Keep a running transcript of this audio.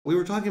We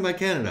were talking about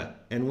Canada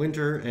and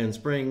winter and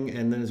spring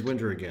and then it's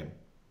winter again.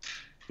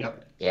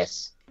 Yep.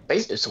 Yes.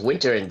 Basically, it's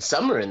winter and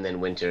summer and then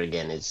winter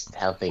again is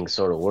how things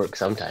sort of work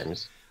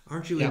sometimes.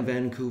 Aren't you in Yep.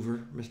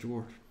 Vancouver, Mr.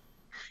 Ward?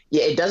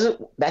 Yeah, it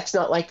doesn't, that's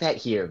not like that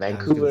here. I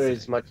was going to Vancouver say.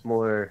 is much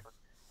more,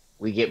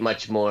 we get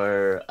much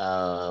more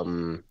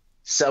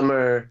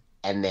summer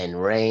and then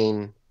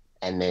rain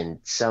and then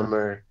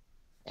summer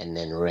and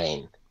then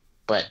rain.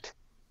 But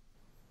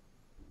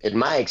in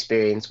my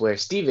experience, where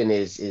Stephen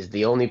is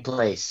the only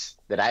place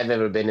that I've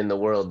ever been in the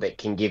world that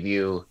can give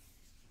you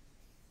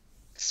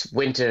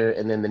winter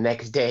and then the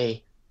next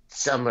day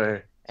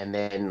summer and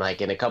then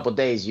like in a couple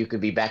days you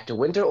could be back to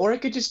winter or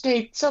it could just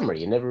stay summer.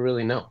 You never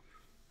really know.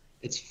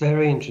 It's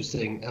very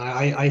interesting.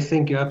 I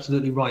think you're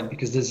absolutely right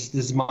because this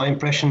is my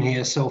impression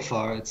here so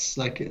far. It's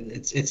like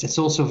it's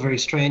also very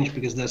strange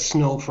because there's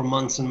snow for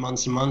months and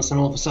months and months, and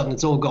all of a sudden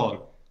it's all gone.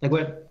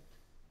 Where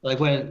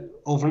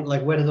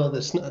did all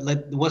this snow,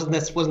 like wasn't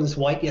this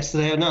white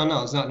yesterday? No,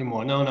 no, it's not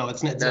anymore. No, no,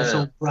 it's not, No, it's no,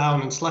 all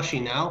brown and slushy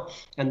now.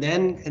 And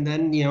then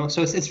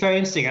so it's very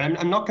interesting.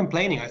 I'm not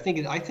complaining. I think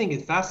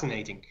it's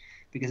fascinating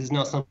because it's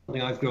not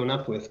something I've grown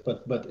up with.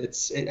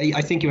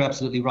 I think you're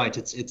absolutely right.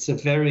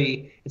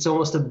 It's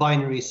almost a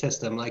binary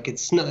system. Like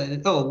it's no,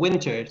 oh,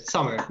 winter,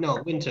 summer,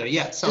 no, winter,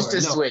 yeah, just summer,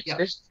 a no, switch. yeah,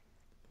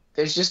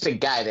 There's just a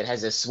guy that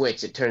has a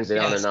switch that turns it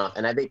on and yes, off.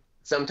 And I think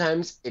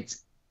sometimes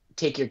it's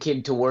take your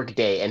kid to work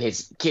day and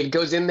his kid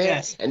goes in there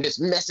yes, and just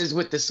messes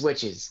with the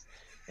switches.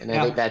 And I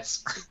think yeah.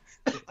 that's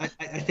I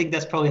think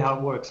that's probably how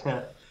it works.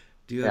 Yeah.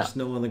 Do you have yeah.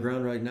 snow on the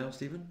ground right now,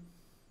 Stephen?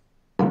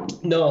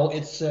 No,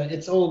 it's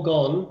all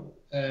gone.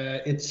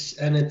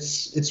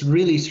 It's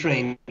really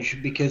strange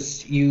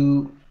because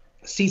you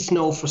see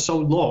snow for so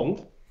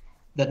long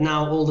that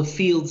now all the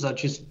fields are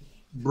just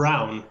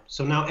brown.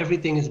 So now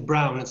everything is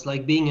brown. It's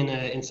like being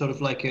in sort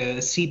of like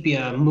a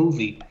sepia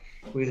movie.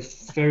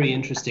 With very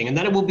interesting, and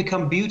then it will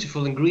become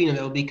beautiful and green, and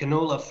there will be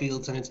canola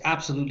fields, and it's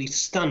absolutely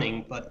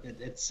stunning. But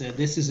it's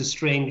this is a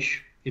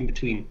strange in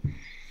between.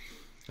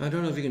 I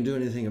don't know if you can do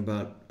anything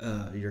about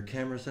your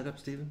camera setup,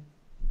 Stephen,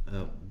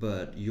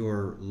 but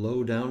you're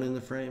low down in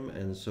the frame,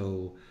 and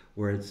so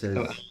where it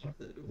Oh, says,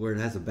 where it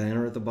has a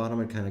banner at the bottom,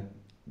 it kind of,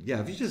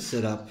 yeah, if you just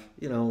sit up,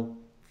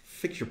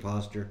 fix your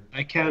posture.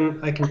 I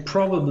can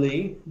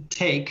probably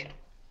take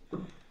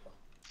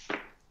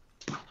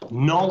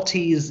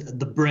Nalty's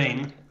the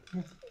brain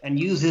and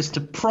use this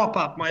to prop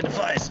up my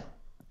device.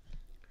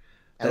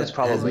 That was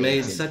That has probably made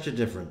intended such a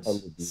difference.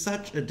 to be.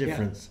 Such a Yeah.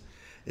 difference.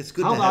 It's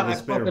good How to have about a I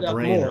prop spare it up brain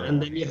more and around.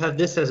 then you have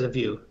this as a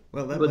view?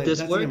 Well, Would this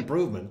that's an work?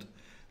 improvement.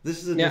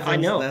 This is a Yeah, I difference.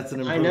 know. That's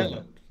an I know.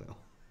 improvement. So,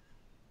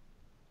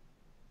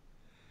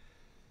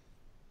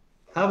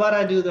 How about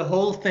I do the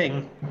whole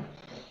thing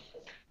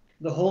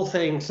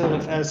sort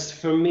of as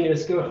from me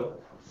as go?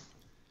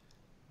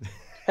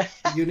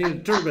 you need a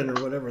turban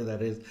or whatever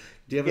that is. Do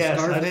you have a Yes, scarf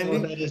I don't know what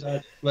handy? that is.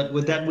 But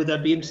would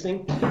that be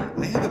interesting?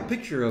 I have a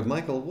picture of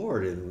Michael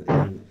Ward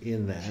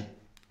in that.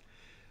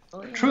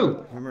 Oh yeah.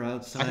 True. Remember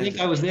I think outside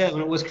I was there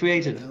when it was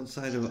created.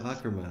 outside of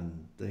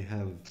Ackerman, they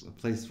have a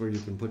place where you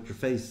can put your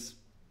face.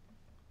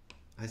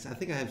 I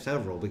think I have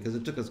several because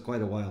it took us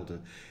quite a while to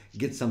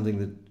get something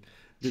that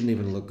didn't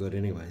even look good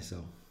anyway.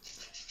 So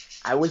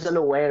I was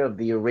unaware of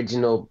the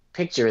original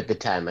picture at the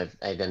time. I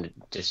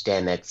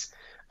understand that's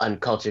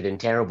uncultured and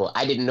terrible.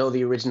 I didn't know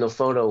the original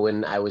photo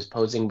when I was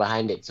posing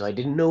behind it, so I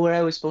didn't know where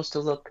I was supposed to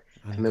look.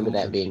 I remember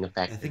that uncultured. being a I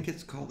factor. think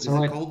it's called. Is So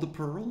it I, called the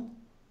Pearl?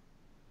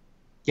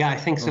 yeah, I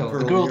think Oh, so. The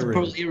pearl girl with the pearl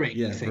earring. earring,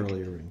 I Yeah, pearl think.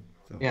 earring.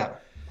 So, Yeah,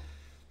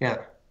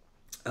 yeah.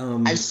 I've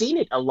um, seen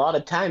it a lot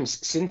of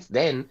times since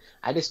then.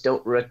 I just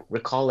don't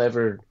recall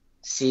ever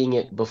seeing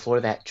it before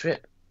that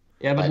trip.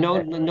 Yeah, but But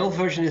no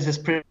version is as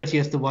pretty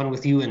as the one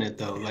with you in it,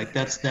 though. Like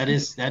that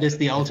is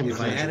the ultimate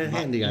if I had version. it But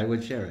handy, I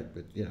would share it.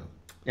 But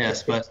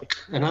yes, but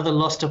another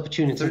lost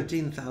opportunity.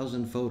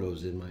 13,000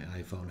 photos in my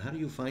iPhone. How do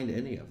you find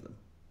any of them?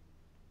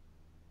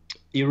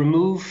 You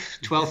remove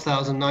I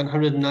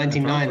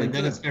 12,999, probably and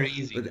then it's could, very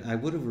easy. but I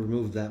would have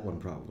removed that one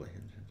probably.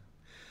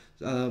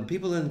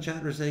 People in the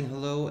chat are saying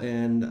hello,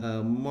 and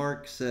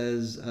Mark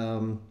says,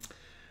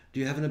 "Do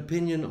you have an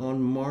opinion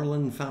on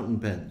Marlin fountain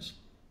pens?"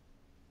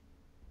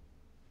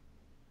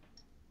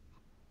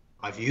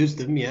 I've used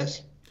them,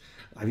 yes.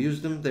 I've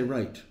used them. They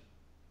write.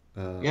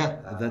 Yeah,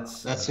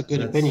 that's a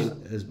good That's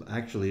opinion. as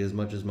actually as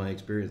much as my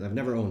experience. I've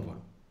never owned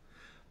one,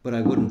 but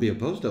I wouldn't be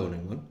opposed to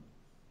owning one.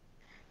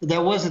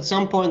 There was at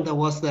some point there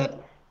was that.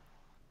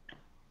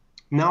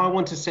 Now I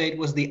want to say it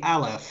was the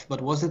Aleph,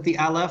 but was it the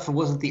Aleph or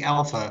was it the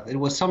Alpha? It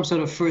was some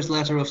sort of first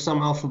letter of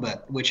some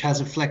alphabet which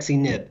has a flexi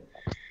nib,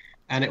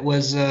 and it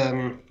was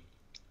yeah.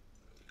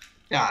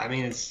 I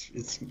mean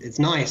it's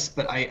nice,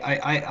 but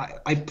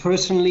I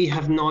personally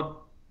have not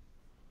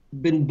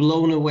been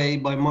blown away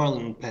by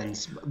Marlin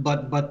pens,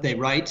 but they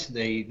write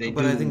they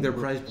But I think do their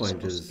what price they're point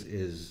supposed to.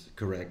 is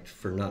correct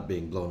for not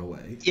being blown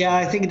away. Yeah,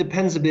 I think it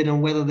depends a bit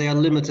on whether they are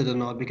limited or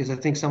not, because I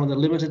think some of the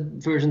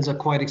limited versions are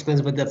quite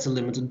expensive, but that's a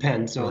limited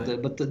pen. So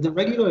Right. the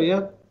regular,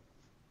 yeah,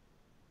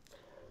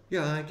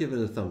 Yeah, I give it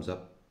a thumbs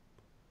up,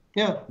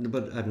 yeah,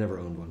 but I've never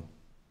owned one.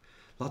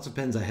 Lots of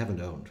pens I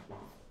haven't owned.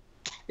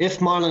 if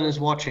Marlon is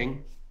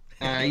watching,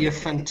 you have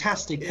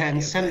fantastic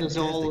pens. Send us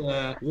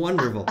all.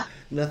 Wonderful.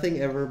 Nothing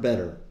ever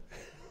better.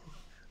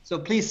 So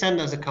please send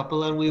us a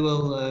couple, and we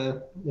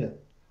will. Yeah.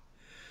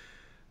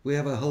 We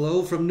have a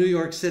hello from New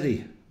York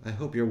City. I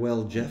hope you're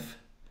well, Jeff.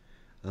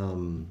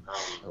 New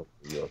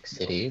York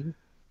City.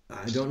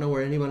 I don't know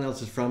where anyone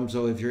else is from,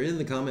 so if you're in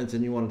the comments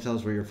and you want to tell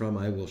us where you're from,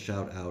 I will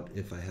shout out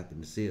if I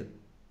happen to see it.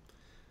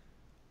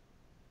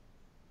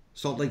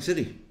 Salt Lake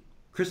City.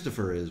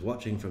 Christopher is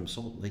watching from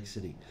Salt Lake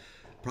City.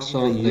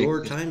 Probably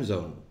your time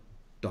zone,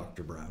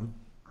 Dr. Brown.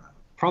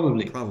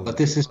 Probably. But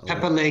this is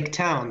Pepper Lake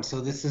Town,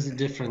 so this is a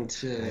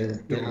different. I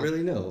don't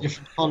really know.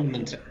 Different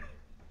condiment.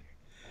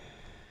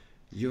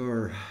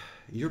 You're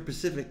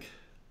Pacific.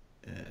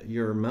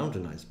 You're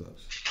mountain, I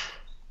suppose.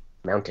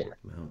 Mountain.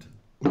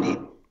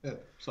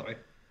 Sorry.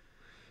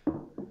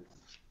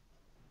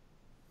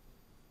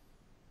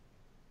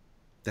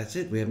 That's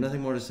it. We have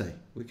nothing more to say.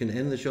 We can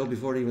end the show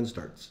before it even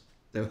starts.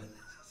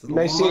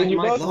 Nice seeing you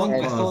both. Long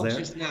My pause thought there.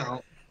 just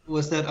now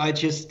was that I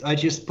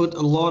just put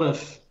a lot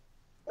of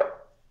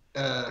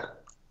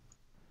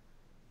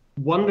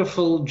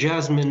wonderful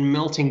jasmine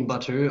melting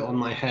butter on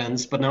my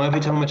hands, but now every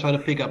time I try to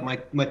pick up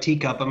my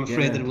teacup, I'm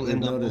afraid that it will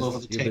end up all over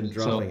the table. You've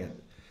been dropping it.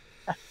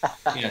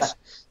 Yes.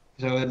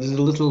 So it is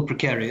a little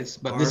precarious,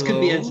 but this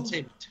could be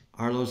entertainment.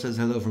 Arlo says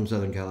hello from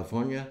Southern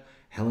California.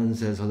 Helen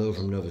says hello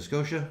from Nova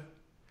Scotia.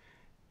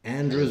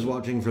 Andrew's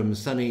watching from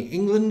sunny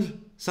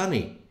England.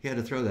 Sunny. He had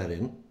to throw that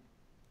in.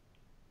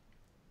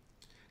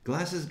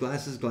 Glasses,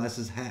 glasses,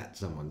 glasses, hat,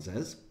 someone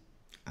says.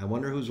 I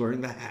wonder who's wearing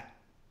the hat.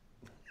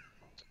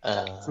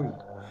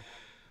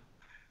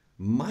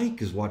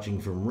 Mike is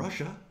watching from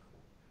Russia.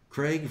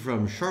 Craig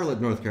from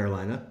Charlotte, North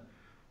Carolina.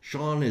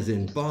 Sean is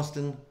in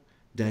Boston.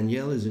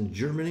 Danielle is in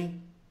Germany.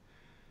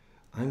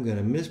 I'm going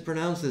to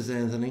mispronounce this,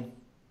 Anthony.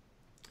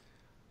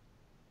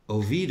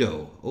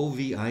 Oviedo,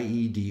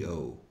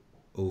 Oviedo,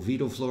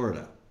 Oviedo,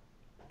 Florida.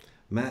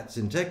 Matt's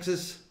in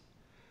Texas.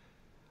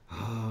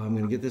 Oh, I'm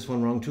going to get this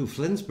one wrong too.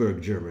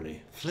 Flensburg,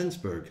 Germany.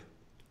 Flensburg.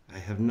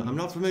 I'm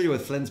not familiar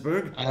with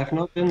Flensburg. I have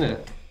not been there.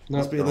 No.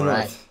 Must be in the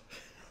north.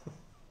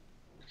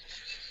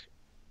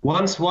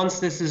 Once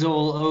this is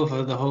all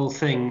over, the whole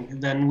thing,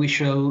 then we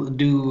shall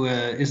do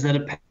Is That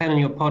a Pen in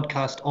Your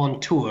Podcast on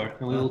tour.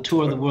 And we will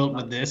tour the world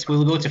with this.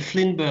 We'll go to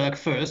Flensburg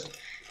first,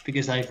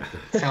 because that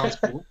sounds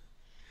cool.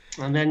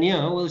 And then,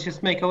 we'll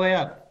just make our way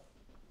up.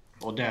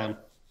 Or down.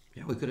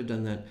 Yeah, we could have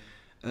done that.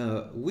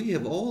 We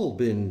have all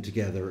been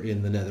together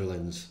in the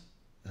Netherlands.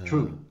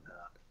 True.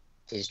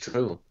 It's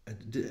true.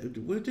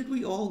 Did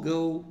we all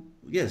go?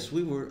 Yes,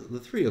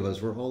 the three of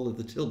us were all at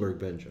the Tilburg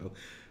Pen Show.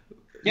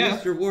 Yeah.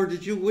 Mr. Ward,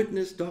 did you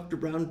witness Dr.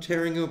 Brown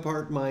tearing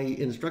apart my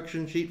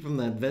instruction sheet from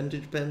that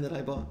vintage pen that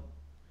I bought?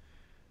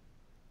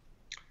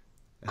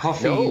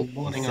 Coffee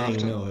morning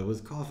after. No, it was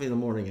coffee the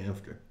morning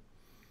after.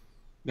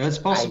 No, it's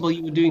possible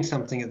you were doing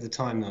something at the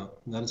time, though.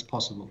 That is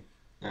possible.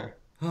 Yeah.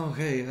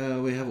 Okay,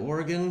 we have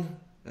Oregon.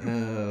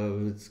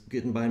 It's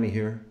getting by me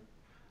here.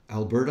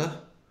 Alberta,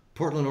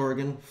 Portland,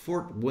 Oregon,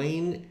 Fort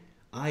Wayne,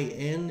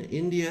 IN,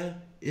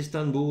 India,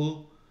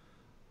 Istanbul,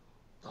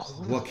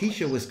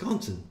 Waukesha,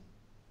 Wisconsin.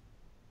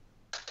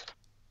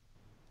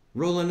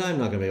 Roland, I'm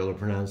not going to be able to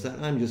pronounce that.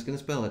 I'm just going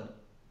to spell it.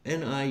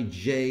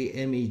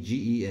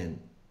 Nijmegen.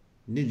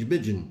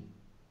 Nijmegen.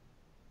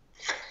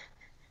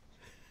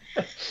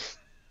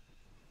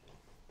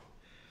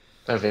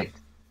 Perfect.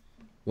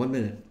 1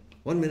 minute.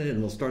 1 minute and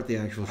we'll start the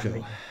actual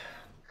show.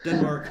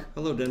 Denmark.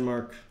 Hello,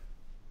 Denmark.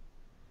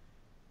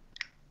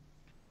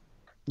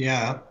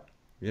 Yeah.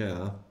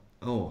 Yeah.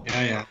 Oh.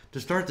 Yeah.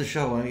 To start the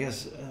show, I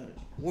guess,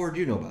 Ward,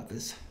 you know about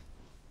this.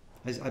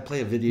 I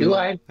play a video. Do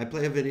I? I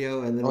play a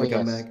video and then we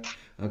come back.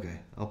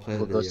 Okay, I'll play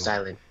the video. We'll go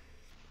silent.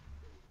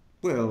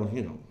 Well,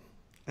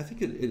 I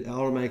think it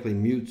automatically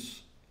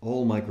mutes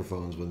all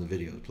microphones when the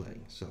video is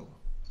playing. So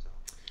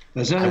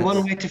there's only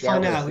one way to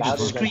find out. We loud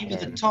just as I scream at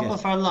the can. top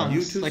of our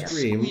lungs, You like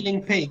scream.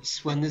 squealing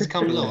pigs when this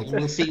comes along. And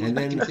we'll see what and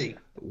we can then see.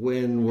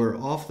 when we're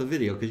off the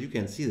video, because you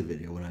can't see the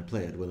video when I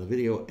play it, when the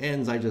video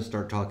ends, I just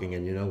start talking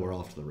and we're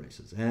off to the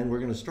races. And we're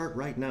going to start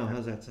right now.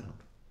 How's that sound?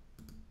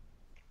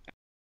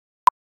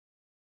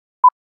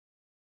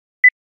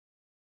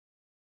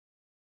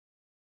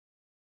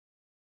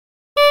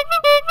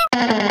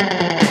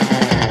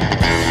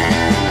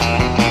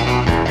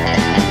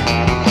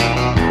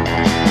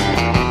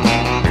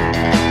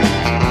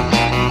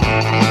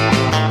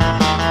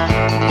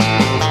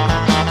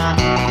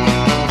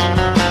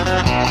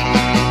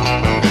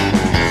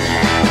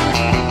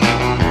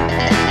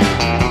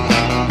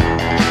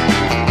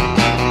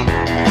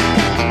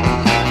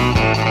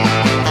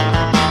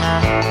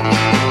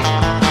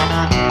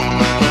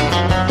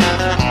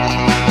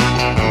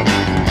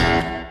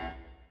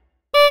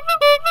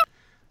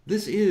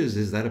 This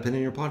is That a Pen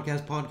in Your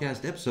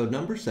Podcast episode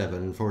number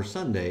 7 for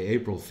Sunday,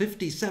 April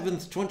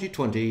 57th,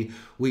 2020.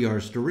 We are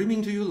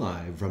streaming to you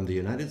live from the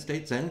United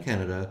States and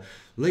Canada.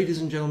 Ladies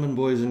and gentlemen,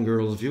 boys and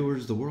girls,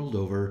 viewers the world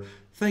over,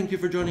 thank you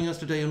for joining us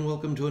today and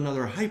welcome to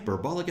another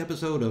hyperbolic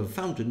episode of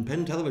Fountain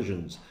Pen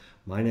Televisions.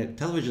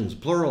 Televisions,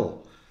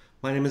 plural.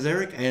 My name is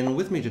Eric, and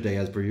with me today,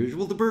 as per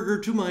usual, the burger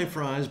to my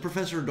fries,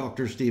 Professor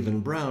Dr. Stephen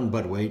Brown.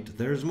 But wait,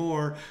 there's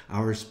more.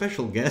 Our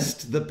special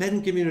guest, the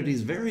Penn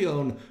community's very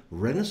own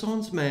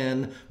Renaissance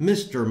man,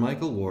 Mr.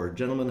 Michael Ward.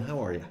 Gentlemen, how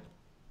are you?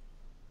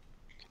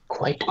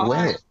 Quite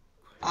well.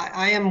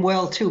 I am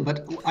well too,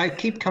 but I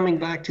keep coming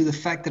back to the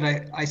fact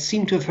that I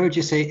seem to have heard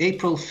you say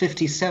April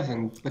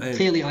 57, but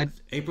clearly I...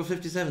 April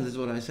 57th is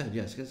what I said,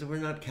 yes, because we're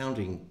not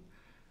counting...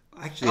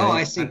 Actually,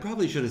 I see. I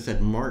probably should have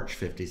said March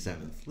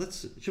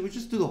 57th. Should we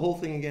just do the whole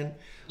thing again?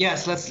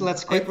 Yes,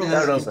 let's quit April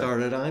this. has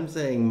started. I'm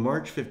saying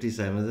March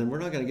 57th, and we're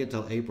not going to get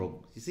till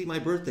April. You see, my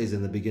birthday's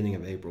in the beginning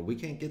of April. We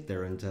can't get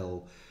there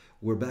until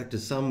we're back to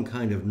some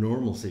kind of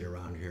normalcy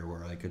around here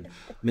where I could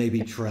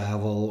maybe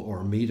travel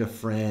or meet a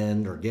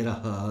friend or get a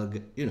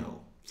hug,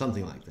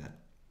 something like that.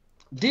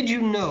 Did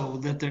you know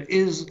that there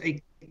is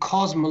a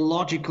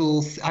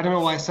cosmological... I don't know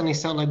why I suddenly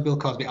sound like Bill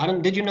Cosby.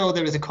 Did you know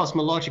there is a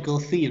cosmological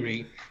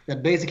theory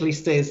that basically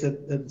states that,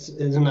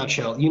 in a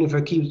nutshell,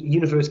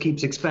 universe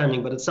keeps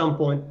expanding, but at some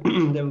point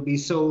there will be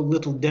so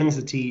little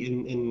density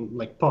in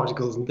like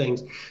particles and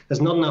things,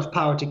 there's not enough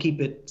power to keep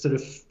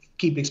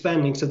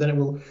expanding, so then it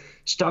will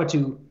start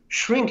to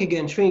shrink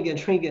again,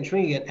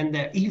 and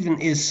there even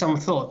is some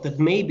thought that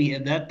maybe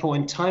at that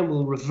point time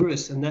will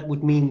reverse, and that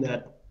would mean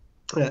that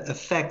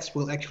effects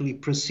will actually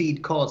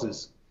precede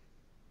causes.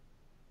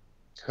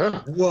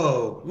 Huh.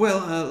 Whoa.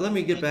 Well, let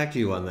me get back to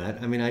you on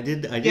that. I mean, I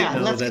did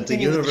know that the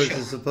universe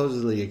is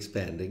supposedly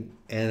expanding,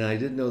 and I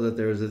did know that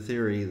there is a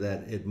theory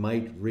that it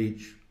might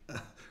reach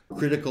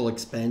critical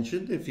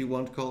expansion, if you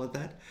want to call it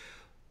that.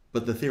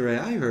 But the theory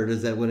I heard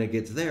is that when it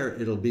gets there,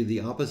 it'll be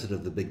the opposite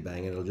of the Big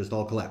Bang, and it'll just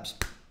all collapse.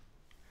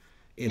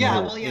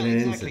 Exactly.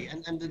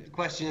 And the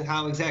question is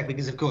how exactly,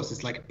 because of course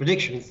it's like a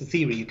prediction, it's a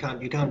theory. You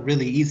can't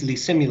really easily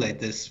simulate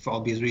this for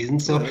obvious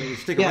reasons. So you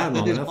stick around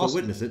long enough to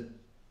witness it.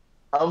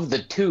 Of the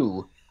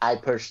two, I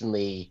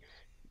personally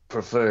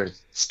prefer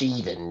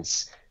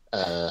Stevens.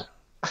 How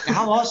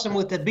awesome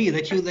would that be?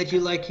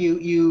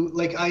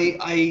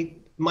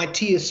 My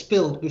tea is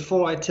spilled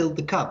before I tilt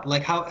the cup.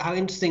 Like how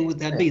interesting would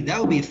that be? That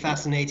would be a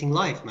fascinating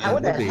life, man. How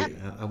would that be.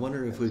 happen? I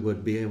wonder if we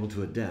would be able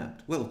to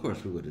adapt. Well, of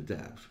course we would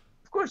adapt.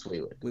 Of course we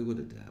would. We would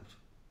adapt.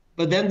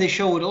 But then the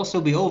show would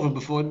also be over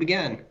before it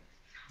began.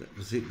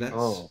 See,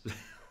 that's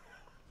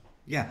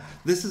yeah.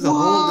 This is a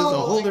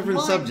whole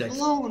different subject.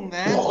 Blown,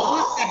 man.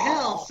 What the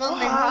hell?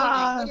 Sunday morning.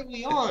 What are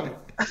we on?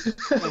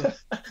 I'm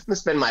gonna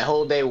spend my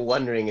whole day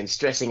wondering and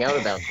stressing out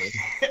about this.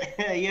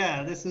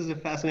 Yeah, this is a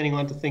fascinating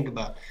one to think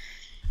about.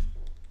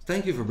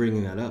 Thank you for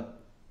bringing that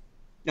up.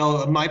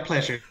 Oh, my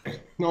pleasure.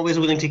 I'm always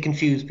willing to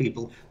confuse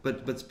people.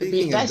 But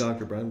speaking of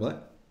Dr. Brown,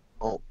 what?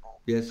 Oh.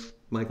 Yes,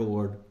 Michael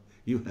Ward,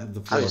 you have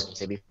the floor. I was just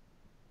going to say,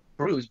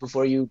 Bruce,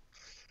 before you...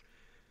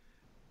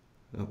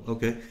 Oh,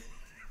 okay.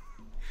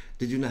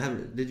 Did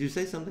you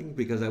say something?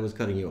 Because I was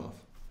cutting you off.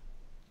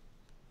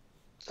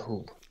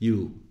 Oh.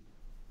 You,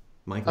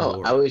 Michael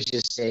Ward. I was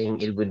just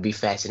saying it would be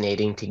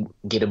fascinating to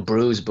get a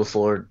bruise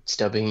before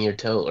stubbing your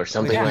toe or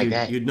something like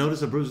that. You'd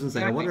notice a bruise and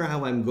say, I wonder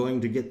how I'm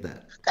going to get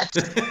that.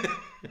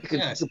 You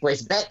could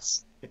place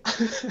bets.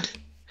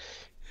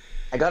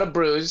 I got a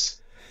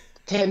bruise.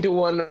 10 to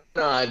 1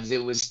 odds.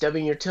 It was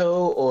stubbing your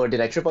toe, or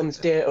did I trip on the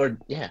stair? Or,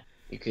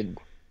 you could...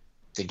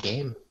 It's a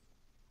game.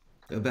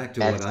 Back to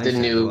what I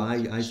said.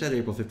 I said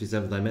April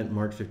 57th. I meant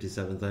March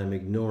 57th. I'm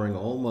ignoring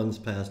all months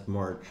past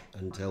March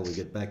until we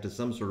get back to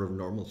some sort of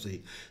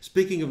normalcy.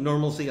 Speaking of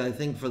normalcy, I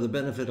think for the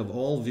benefit of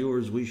all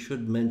viewers, we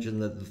should mention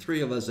that the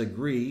three of us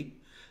agree.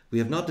 We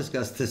have not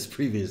discussed this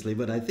previously,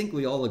 but I think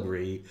we all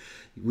agree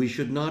we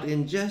should not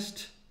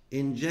ingest,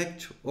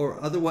 inject, or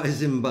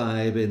otherwise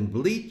imbibe in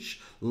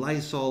bleach,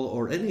 Lysol,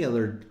 or any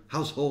other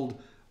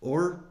household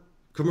or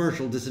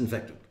commercial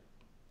disinfectant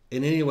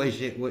in any way,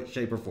 shape,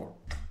 or form.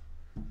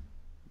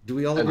 Do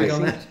we all agree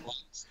on that?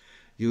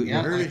 You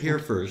heard it here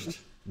first.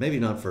 Maybe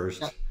not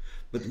first,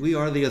 but we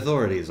are the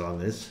authorities on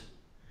this.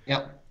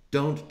 Yep.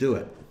 Don't do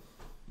it.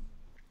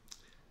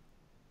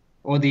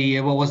 Or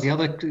what was the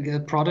other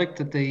product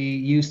that they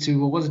used to?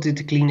 What was it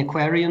to clean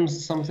aquariums or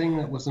something?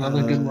 That was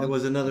another good one. It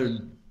was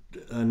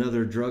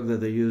another drug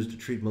that they used to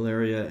treat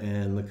malaria,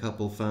 and the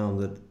couple found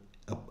that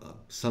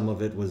some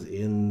of it was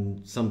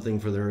in something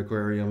for their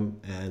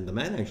aquarium, and the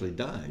man actually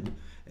died.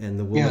 And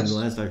the woman, the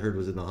last I heard,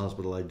 was in the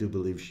hospital. I do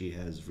believe she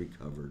has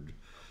recovered.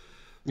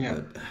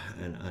 Yeah.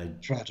 And I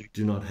Tragic.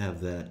 do not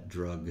have that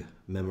drug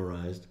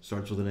memorized.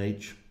 Starts with an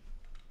H.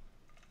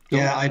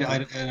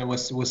 It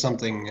was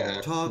something.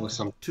 Talk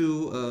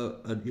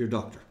to your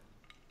doctor.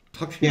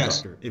 Talk to your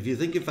doctor. If you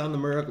think you found the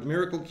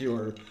miracle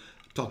cure,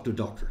 talk to a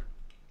doctor.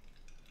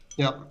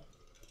 Yep.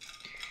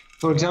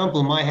 For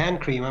example, my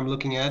hand cream I'm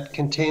looking at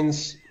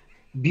contains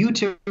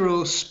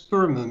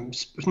butyrospermium.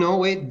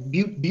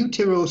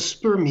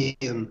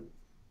 Butyrospermium.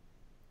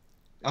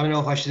 I don't know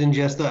if I should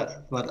ingest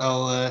that, but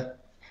I'll.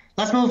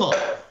 Let's move on.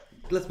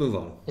 Let's move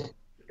on.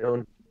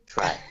 Don't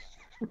try.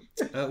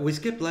 We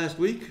skipped last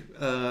week.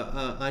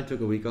 I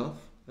took a week off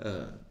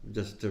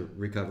just to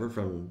recover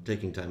from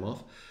taking time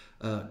off.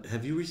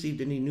 Have you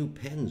received any new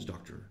pens,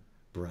 Dr.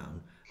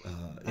 Brown?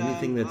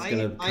 Anything that's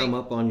going to come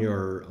up on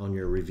your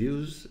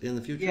reviews in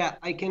the future? Yeah,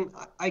 I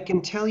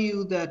can tell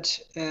you that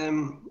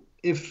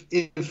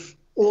if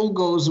all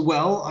goes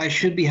well, I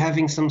should be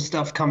having some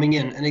stuff coming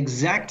in. An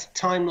exact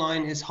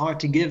timeline is hard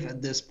to give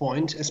at this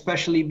point,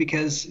 especially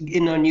because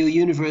in our new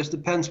universe, the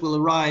pens will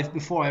arrive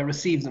before I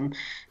receive them.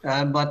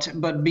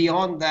 But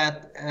beyond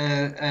that,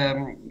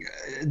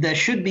 there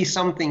should be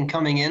something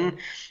coming in.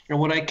 And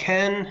what I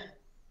can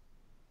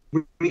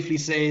briefly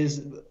say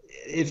is,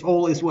 if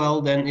all is well,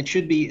 then it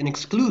should be an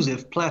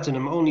exclusive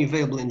platinum, only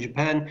available in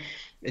Japan.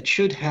 It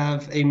should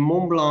have a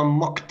Mont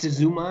Blanc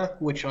Moctezuma,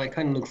 which I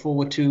kind of look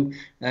forward to.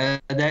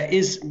 There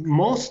is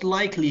most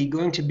likely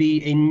going to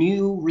be a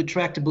new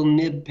retractable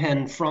nib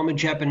pen from a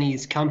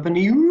Japanese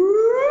company,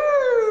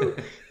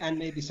 and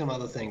maybe some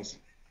other things.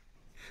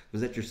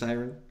 Was that your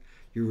siren?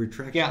 Your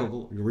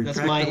retractable, yeah,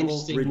 that's my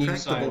interesting new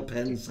siren.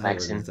 Pen siren.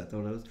 Is that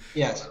what it was?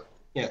 Yes.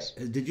 Yes.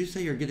 Did you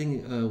say you're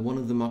getting one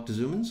of the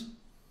Moctezumans?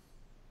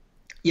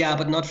 Yeah,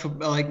 but not for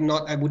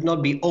not. I would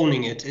not be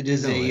owning it. It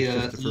is a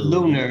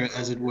loaner,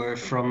 as it were,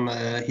 from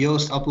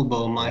Joost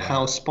Appelboom, my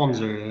house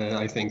sponsor,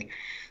 I think.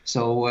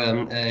 So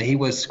he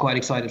was quite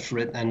excited for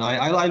it, and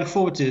I look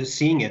forward to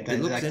seeing it.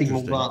 It looks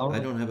interesting. I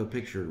don't have a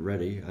picture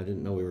ready. I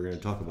didn't know we were going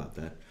to talk about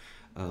that.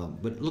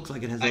 But it looks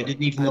like it has. I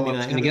didn't even know I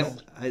was going to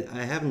get.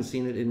 I haven't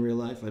seen it in real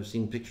life. I've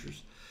seen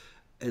pictures.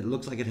 It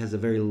looks like it has a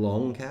very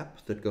long cap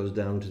that goes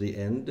down to the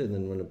end, and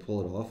then when you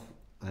pull it off,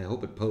 I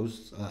hope it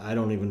posts. I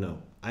don't even know.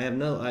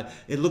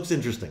 It looks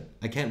interesting.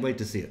 I can't wait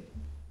to see it.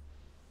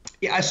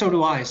 Yeah, so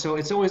do I. So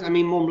it's always, I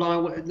mean, Mont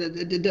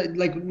Blanc,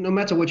 like, no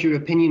matter what your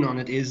opinion on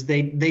it is,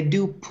 they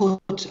do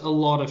put a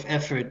lot of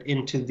effort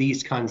into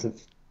these kinds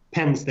of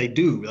pens. They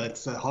do.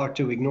 That's hard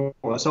to ignore.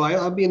 So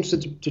I'll be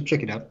interested to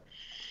check it out.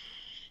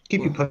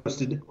 Keep you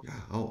posted. Yeah,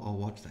 I'll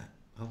watch that.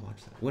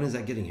 When is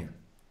that getting here?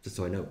 Just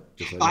so I know.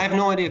 I have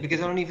no idea, because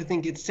I don't even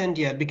think it's sent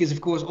yet. Because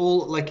of course,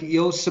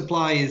 your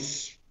supply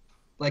is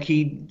like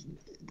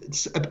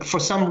for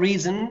some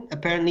reason,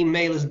 apparently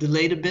mail is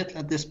delayed a bit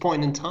at this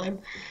point in time.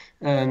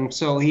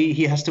 So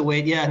he has to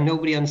wait. Yeah,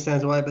 nobody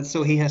understands why, but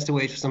so he has to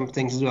wait for some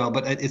things as well.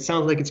 But it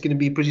sounds like it's going to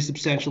be a pretty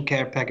substantial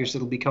care package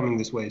that'll be coming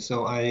this way.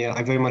 So I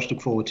very much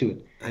look forward to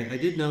it. I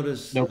did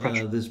notice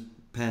this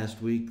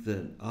past week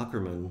that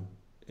Ackerman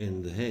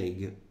in The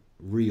Hague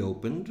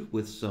reopened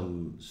with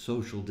some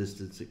social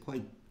distancing,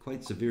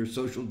 quite severe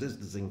social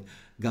distancing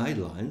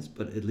guidelines,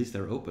 but at least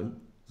they're open.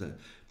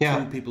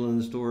 Two people in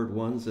the store at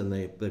once, and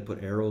they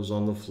put arrows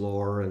on the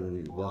floor,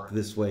 and you walk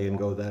this way and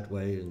go that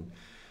way,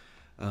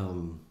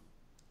 and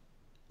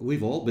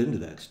we've all been to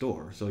that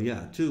store. So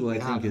yeah, two I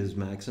think is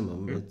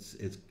maximum.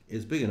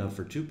 It's big enough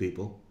for two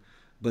people,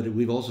 but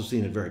we've also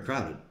seen it very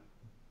crowded.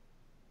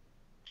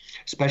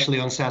 Especially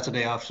on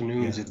Saturday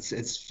afternoons,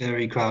 it's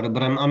very crowded.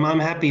 But I'm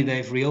happy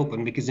they've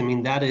reopened, because I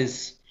mean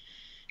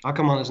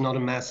Ackerman is not a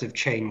massive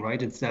chain,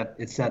 right? It's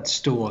that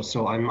store.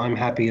 So I'm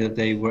happy that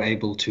they were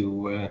able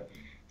to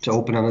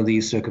open under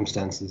these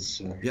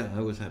circumstances. Yeah,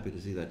 I was happy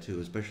to see that too,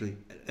 especially,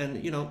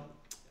 and you know,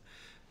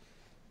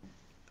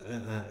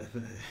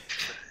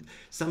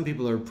 some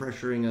people are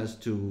pressuring us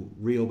to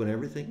reopen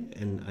everything,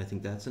 and I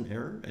think that's an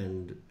error.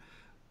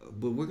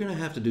 But we're going to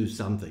have to do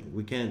something.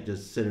 We can't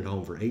just sit at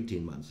home for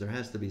 18 months. There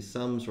has to be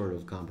some sort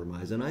of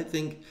compromise, and I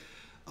think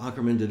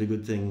Ackerman did a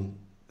good thing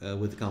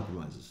with the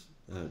compromises.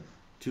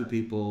 Two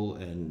people,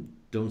 and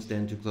don't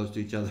stand too close to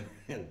each other,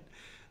 and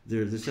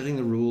they're setting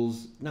the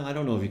rules. Now, I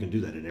don't know if you can do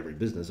that in every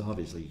business.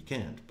 Obviously, you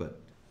can't. But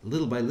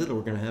little by little,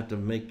 we're going to have to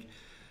make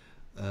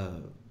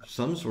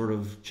some sort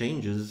of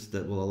changes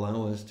that will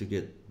allow us to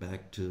get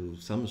back to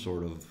some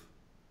sort of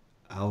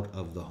out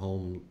of the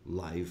home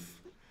life.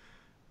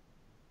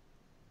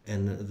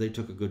 And they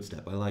took a good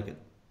step. I like it.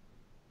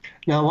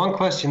 Now, one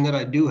question that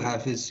I do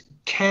have is,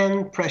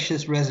 can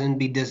precious resin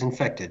be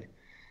disinfected?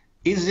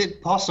 Is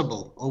it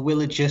possible, or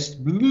will it just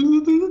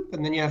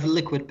and then you have a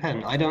liquid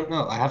pen? I don't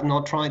know. I have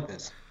not tried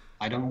this.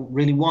 I don't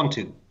really want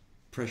to.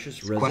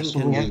 Precious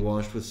resin can be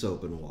washed with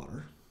soap and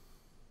water.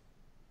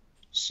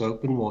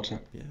 Soap and water.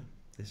 Yeah,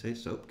 they say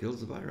soap kills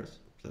the virus.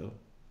 So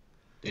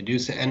they do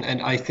say,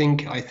 and I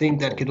think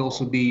that could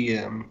also be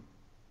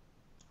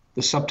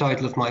the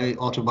subtitle of my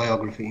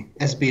autobiography: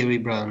 S. Beery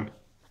Brown,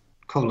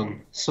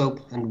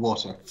 soap and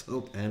water.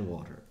 Soap and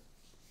water.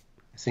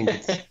 I think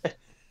it's.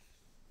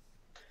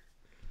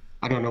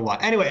 I don't know why.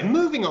 Anyway,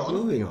 moving on.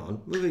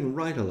 Moving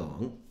right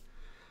along.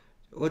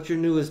 What's your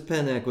newest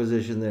pen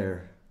acquisition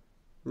there,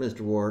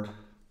 Mr. Ward?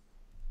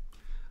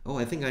 Oh,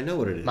 I think I know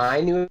what it is.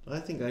 My new. I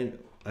think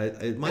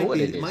it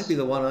might be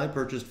the one I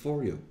purchased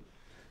for you.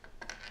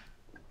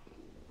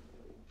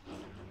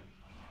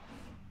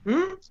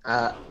 This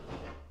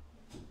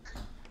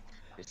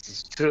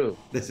is true.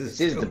 This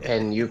is the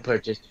pen you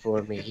purchased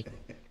for me.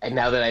 And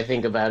now that I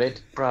think about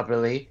it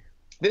properly,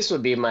 this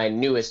would be my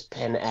newest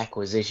pen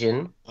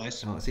acquisition.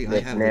 See, I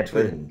have the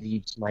twin.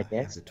 Leaves my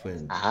desk. The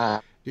twin.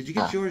 Ah. Did you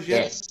get yours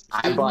yet? Yes,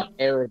 I bought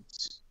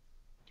Eric's.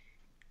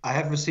 I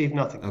have received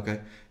nothing.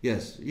 Okay.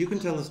 Yes, you can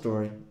tell the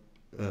story,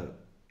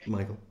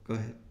 Michael. Go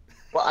ahead.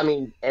 Well, I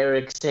mean,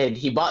 Eric said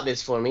he bought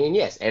this for me, and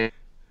yes, Eric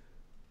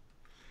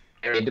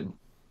married,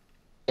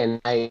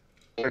 and I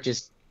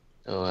purchased.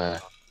 So,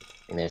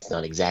 and that's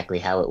not exactly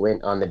how it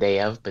went on the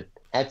day of, but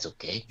that's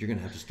okay. You're going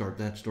to have to start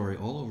that story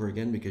all over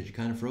again because you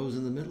kind of froze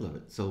in the middle of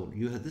it. So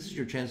this is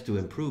your chance to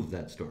improve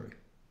that story.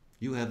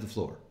 You have the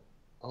floor.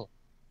 Oh,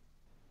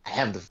 I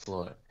have the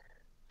floor.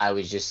 I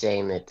was just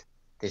saying that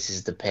this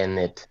is the pen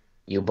that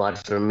you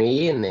bought for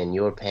me, and then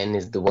your pen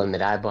is the one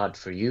that I bought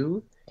for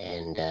you.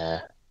 And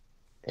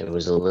there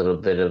was a little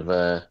bit of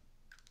a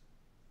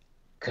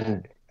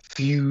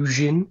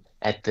confusion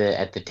at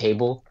the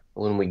table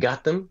when we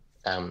got them.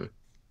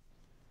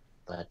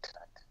 But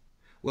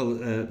Well,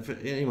 for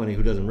anyone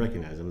who doesn't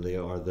recognize them, they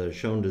are the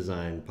Schoen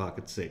Design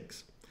Pocket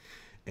 6.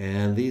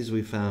 And these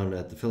we found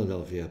at the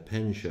Philadelphia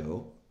Pen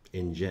Show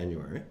in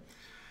January.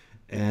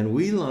 And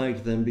we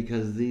liked them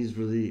because these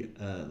were the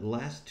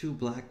last two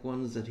black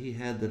ones that he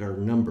had that are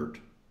numbered.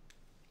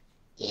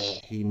 yeah,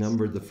 He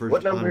numbered the first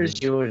what number 100.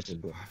 is yours?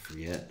 I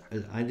forget.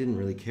 I didn't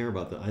really care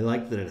about that. I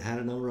liked that it had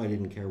a number. I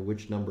didn't care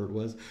which number it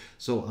was.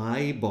 So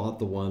I bought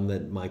the one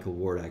that Michael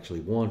Ward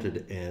actually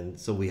wanted, and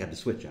so we had to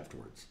switch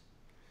afterwards.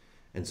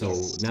 And so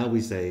Yes. now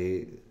we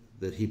say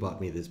that he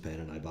bought me this pen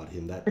and I bought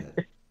him that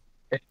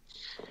pen.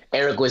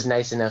 Eric was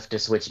nice enough to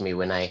switch me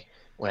when I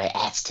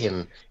asked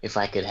him if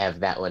I could have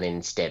that one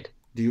instead.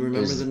 Do you It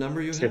remember was the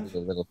number you simply have? a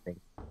little thing.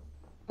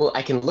 Well,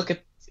 I can look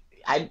at.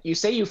 You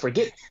say you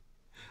forget,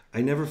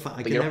 I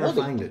but can you're never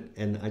holding. find it,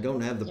 and I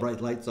don't have the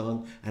bright lights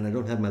on, and I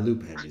don't have my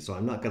loop handy, so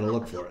I'm not going to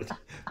look for it.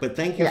 But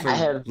thank you Yeah, for I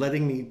have.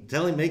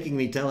 making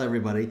me tell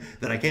everybody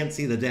that I can't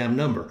see the damn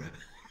number.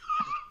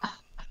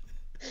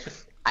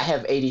 I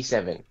have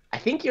 87. I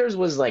think yours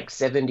was like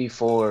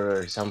 74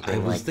 or I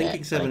something was like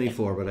thinking that.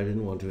 74, but I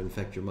didn't want to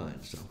infect your mind,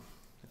 so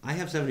I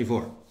have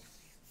 74.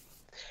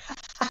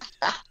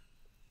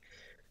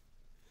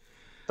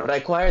 But I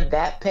acquired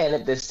that pen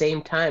at the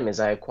same time as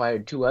I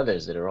acquired two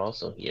others that are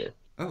also here.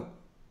 Oh,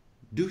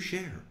 do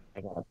share.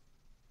 I got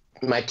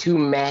my two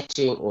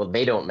matching. Well,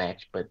 they don't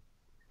match, but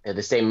they're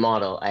the same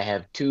model. I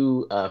have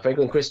two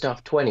Franklin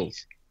Christoph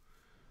 20s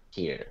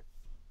here.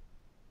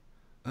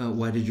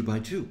 Why did you buy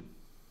two?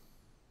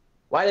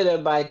 Why did I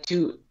buy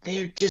two?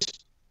 They're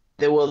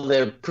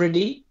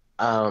pretty.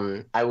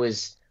 I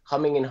was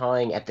humming and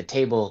hawing at the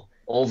table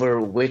over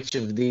which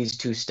of these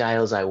two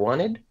styles I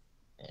wanted.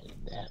 And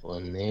that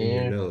one In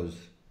your there. nose,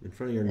 in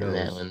front of your And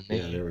that nose. one Yeah,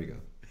 there. there we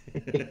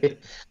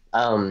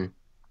go.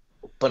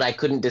 But I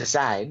couldn't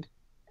decide.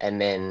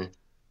 And then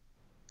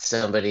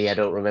somebody, I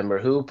don't remember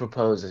who,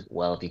 proposed,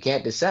 well, if you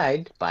can't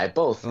decide, buy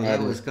both. Oh, that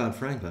And was Scott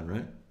Franklin,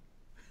 right?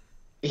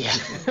 yeah,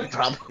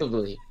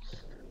 probably.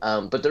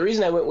 But the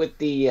reason I went with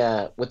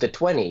the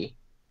 20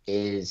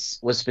 was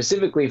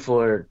specifically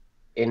for,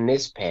 in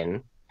this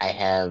pen, I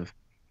have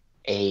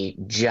a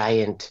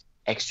giant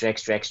extra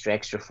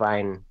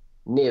fine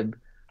nib,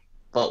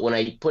 but when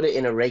I put it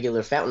in a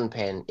regular fountain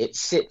pen, it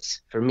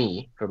sits, for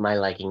me, for my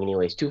liking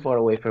anyways, too far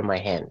away from my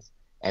hands.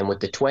 And with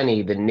the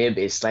 20, the nib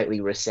is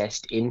slightly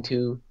recessed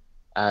into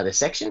the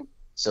section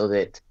so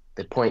that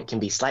the point can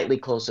be slightly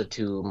closer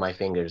to my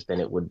fingers than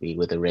it would be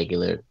with a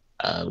regular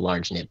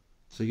large nib.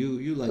 So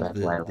you like That's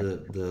why I like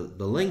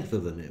the length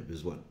of the nib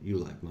is what you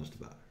like most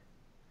about it.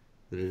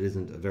 That it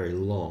isn't a very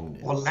long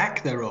nib. Or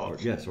lack Or,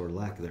 thereof. yes, or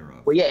lack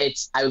thereof. Well, yeah,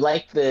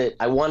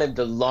 I wanted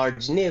the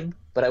large nib,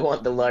 but I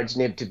want the large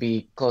nib to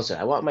be closer.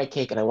 I want my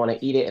cake and I want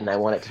to eat it and I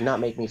want it to not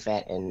make me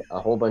fat and a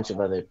whole bunch of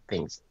other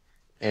things.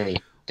 Very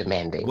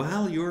demanding.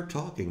 While you're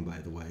talking, by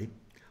the way,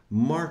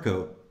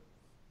 Marco,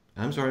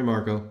 I'm sorry,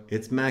 Marco,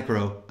 it's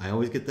Macro, I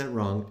always get that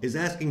wrong, is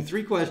asking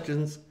 3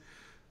 questions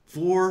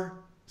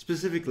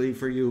specifically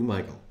for you,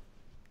 Michael.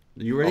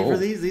 Are you ready for Oh.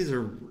 these?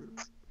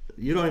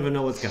 You don't even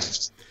know what's coming.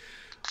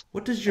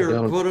 What does I your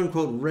don't. quote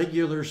unquote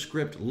regular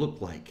script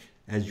look like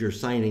as you're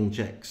signing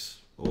checks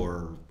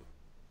or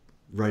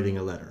writing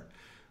a letter?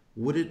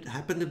 Would it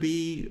happen to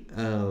be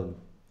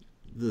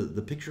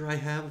the picture I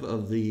have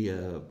of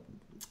the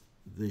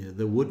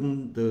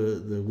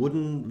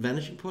wooden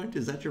vanishing point?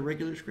 Is that your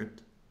regular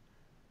script?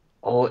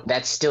 Oh,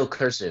 that's still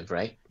cursive,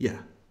 right? Yeah,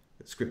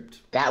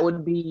 script. That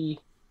would be.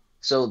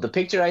 So the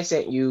picture I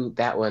sent you,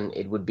 that one,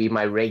 it would be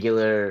my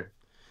regular,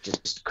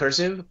 just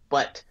cursive,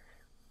 but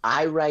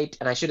I write,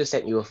 and I should have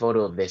sent you a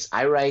photo of this.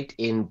 I write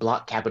in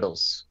block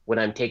capitals when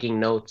I'm taking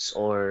notes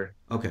or.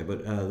 Okay,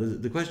 but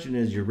the question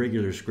is your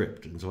regular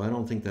script, and so I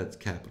don't think that's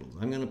capitals.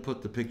 I'm going to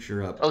put the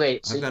picture up. Okay,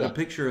 so I've got yeah. a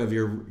picture of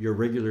your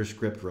regular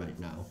script right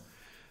now,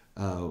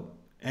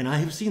 and I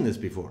have seen this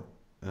before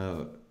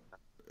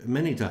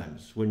many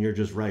times when you're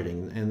just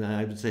writing, and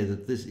I would say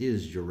that this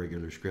is your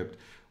regular script.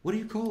 What do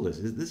you call this?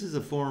 This is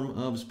a form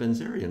of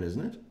Spencerian,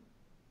 isn't it?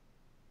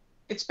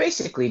 It's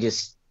basically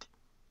just.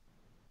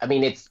 I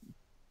mean, it's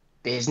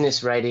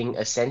business writing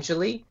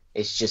essentially.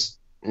 It's just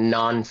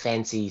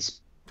non-fancy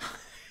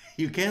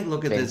You can't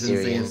look at this and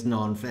say Spencerian. it's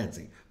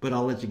non-fancy, but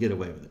I'll let you get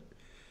away with it.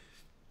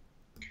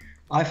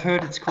 I've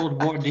heard it's called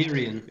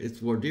Warderian. It's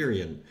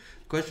Warderian.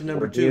 Question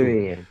number 2.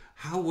 Warderian.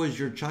 How was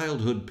your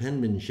childhood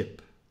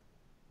penmanship?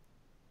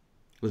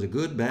 Was it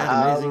good, bad,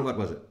 amazing? Um, What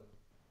was it?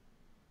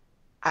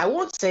 I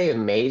won't say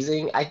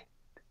amazing.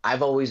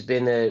 I've always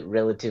been a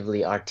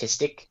relatively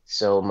artistic,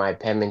 so my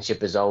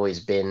penmanship has always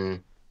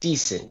been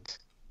decent.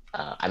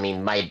 I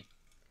mean, I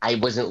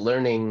wasn't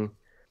learning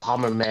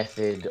Palmer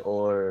method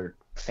or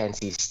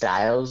fancy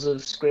styles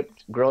of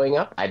script growing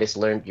up. I just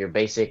learned your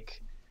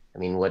basic, I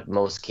mean, what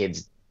most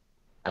kids,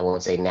 I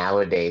won't say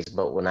nowadays,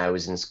 but when I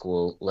was in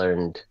school,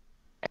 learned,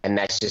 and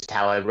that's just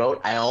how I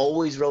wrote. I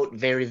always wrote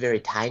very, very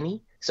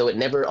tiny, so it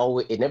never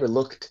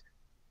looked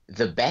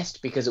the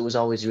best because it was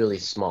always really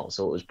small,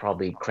 so it was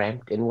probably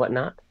cramped and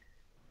whatnot.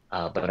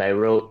 But I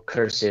wrote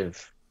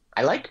cursive.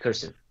 I liked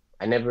cursive.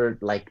 I never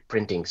liked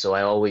printing, so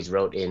I always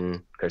wrote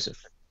in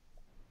cursive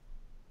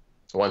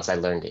once I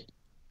learned it.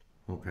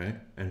 Okay.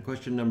 And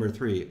question number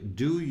 3: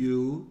 do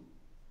you,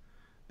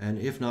 and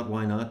if not,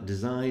 why not,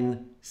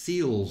 design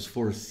seals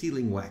for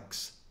sealing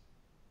wax?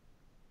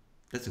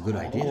 That's a good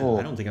idea. I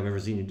Oh, don't think I've ever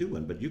seen you do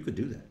one, but you could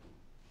do that.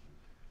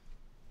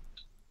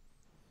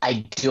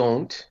 I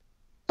don't,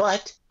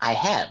 but I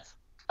have,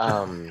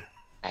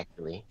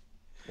 actually,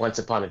 once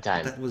upon a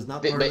time. That was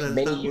not part of But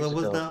many that years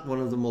was ago, not one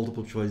of the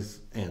multiple choice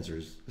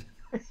answers.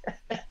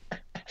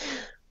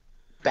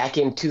 back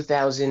in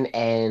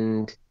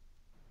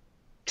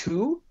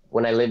 2002,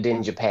 when I lived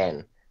in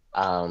Japan,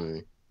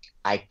 um,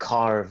 I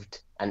carved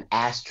an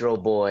Astro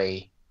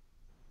Boy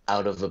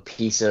out of a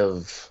piece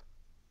of,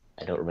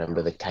 I don't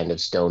remember the kind of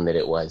stone that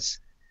it was.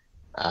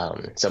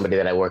 Somebody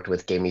that I worked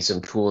with gave me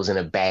some tools and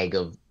a bag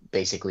of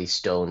basically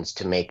stones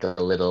to make a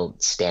little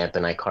stamp,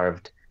 and I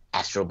carved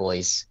Astro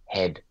Boy's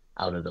head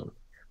out of them.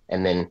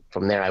 And then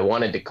from there, I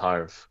wanted to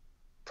carve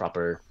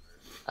proper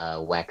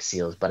wax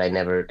seals, but I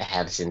never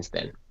have since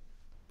then.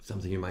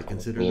 Something you might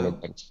consider, Me and though.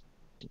 intention.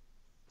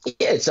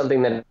 Yeah, it's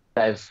something that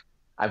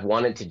I've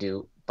wanted to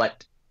do,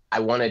 but I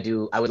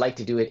would like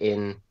to do it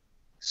in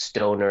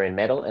stone or in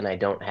metal, and I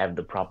don't have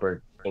the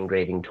proper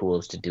engraving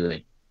tools to do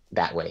it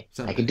that way.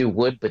 I could Someday, do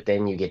wood, but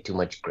then you get too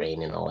much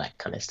grain and all that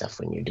kind of stuff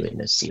when you're doing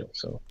the seal.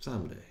 So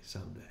someday.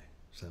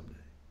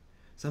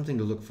 Something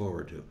to look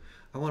forward to.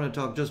 I want to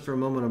talk just for a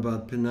moment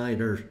about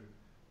Pineider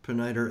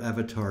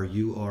Avatar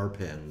UR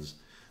pens.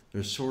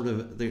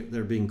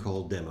 They're being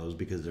called demos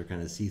because they're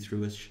kind of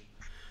see-throughish,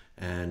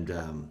 and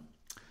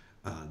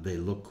they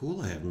look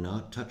cool. I have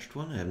not touched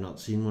one. I have not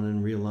seen one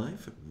in real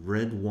life.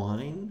 Red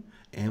wine,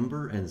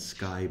 amber, and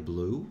sky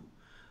blue.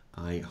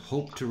 I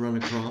hope to run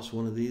across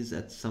one of these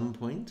at some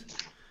point.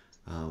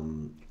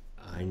 Um,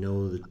 I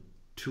know the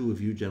two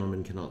of you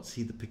gentlemen cannot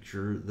see the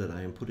picture that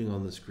I am putting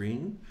on the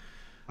screen.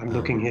 I'm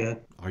looking here.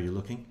 Are you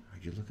looking? Are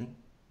you looking?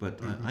 But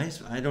Hmm.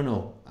 I don't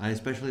know. I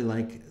especially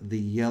like the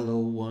yellow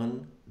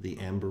one, the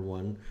amber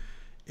one.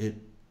 It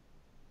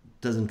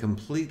doesn't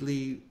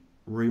completely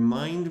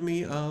remind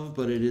me of,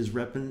 but it is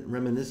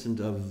reminiscent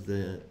of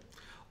the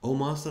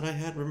Omos that I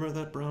had. Remember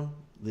that, Brown?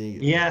 The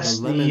Yes,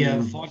 the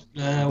lemon, vodka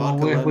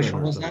which lemon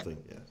one or was that?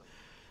 something. Yeah,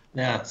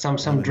 Yeah, some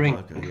lemon drink,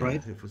 vodka. Yeah,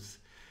 right? it was.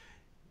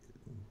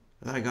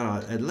 I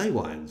got at Lay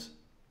Wines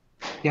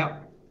Yeah,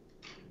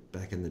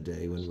 back in the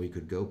day when we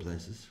could go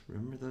places.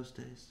 Remember those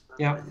days?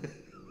 yeah.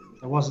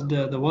 There was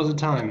a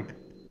time.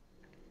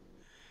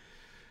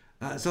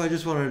 So I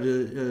just wanted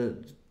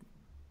to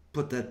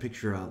put that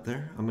picture out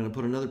there. I'm going to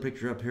put another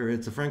picture up here.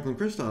 It's a Franklin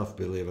Christoph,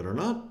 believe it or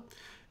not.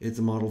 It's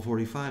a Model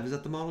 45. Is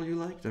that the model you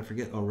liked? I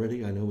forget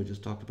already. I know we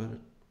just talked about it.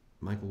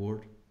 Michael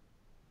Ward.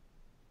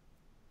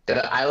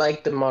 I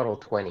like the Model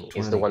 20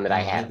 is the 20. one that I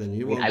All right, have. then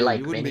I mean, I you like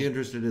wouldn't be many.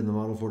 interested in the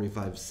Model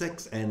 45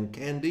 6 and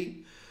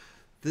Candy.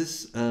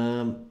 This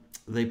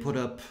they put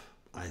up.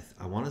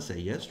 I want to say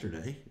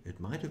yesterday. It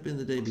might have been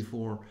the day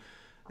before,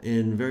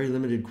 in very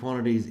limited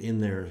quantities in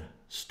their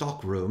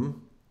stock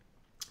room.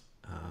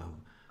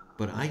 Um,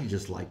 but I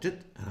just liked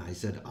it, and I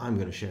said I'm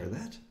going to share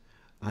that.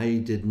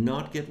 I did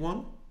not get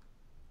one,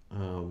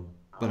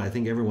 but I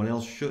think everyone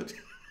else should.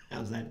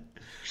 How's that?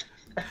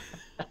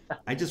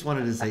 I just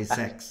wanted to say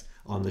sex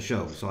on the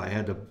show, so I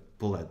had to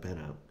pull that pen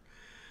out.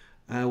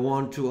 I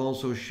want to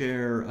also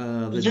share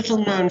the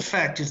Little known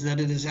fact is that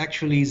it is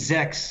actually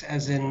Zex,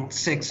 as in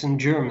six in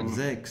German.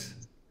 Zex.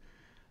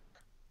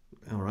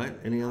 All right.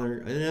 Any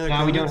other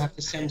Now we don't comments? have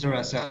to censor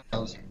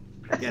ourselves.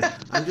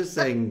 Yes, I'm just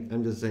saying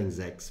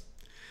Zex.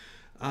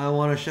 I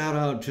want to shout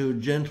out to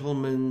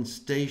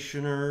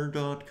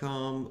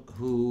gentlemanstationer.com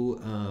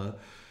who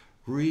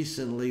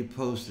recently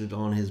posted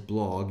on his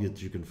blog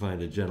that you can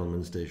find at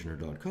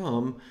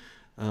gentlemanstationer.com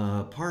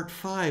part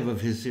 5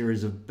 of his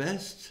series of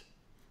best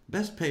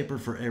paper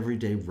for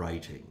everyday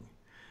writing.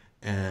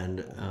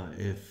 And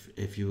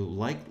if you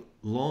like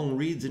long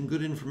reads and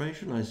good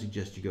information, I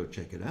suggest you go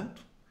check it out.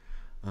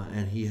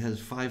 And he has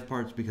 5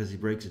 parts because he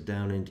breaks it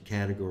down into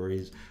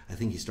categories. I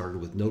think he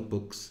started with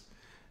notebooks,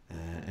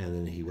 and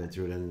then he went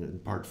through it.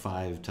 And part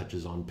 5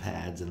 touches on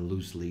pads and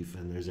loose leaf,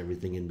 and there's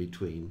everything in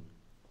between.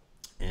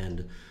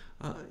 And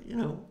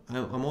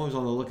I'm always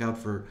on the lookout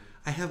for.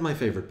 I have my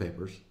favorite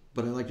papers,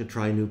 but I like to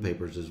try new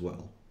papers as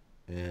well,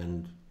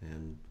 and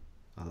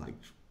I like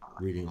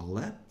reading all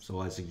that. So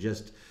I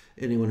suggest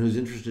anyone who's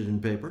interested in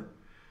paper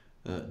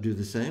do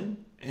the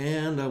same.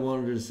 And I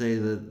wanted to say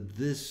that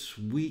this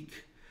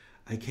week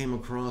I came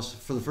across,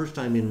 for the first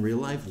time in real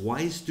life,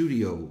 Y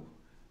Studio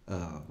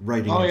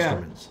writing Oh, yeah.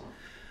 instruments.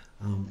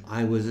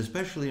 I was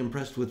especially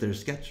impressed with their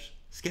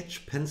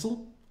sketch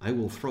pencil. I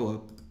will throw a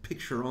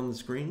picture on the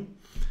screen.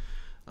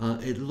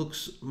 It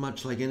looks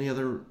much like any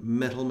other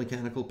metal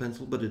mechanical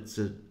pencil, but it's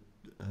a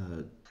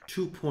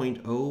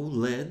 2.0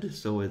 lead,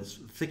 so it's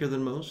thicker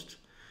than most.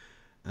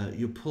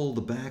 You pull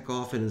the back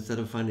off, and instead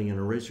of finding an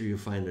eraser, you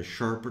find a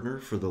sharpener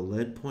for the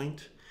lead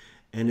point.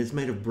 And it's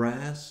made of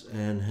brass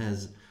and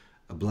has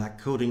a black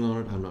coating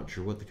on it. I'm not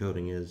sure what the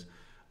coating is.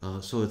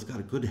 So it's got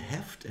a good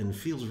heft and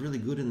feels really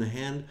good in the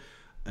hand.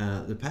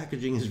 The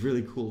packaging is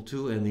really cool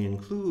too, and they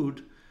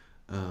include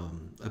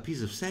a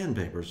piece of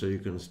sandpaper, so you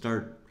can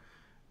start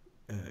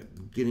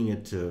giving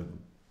it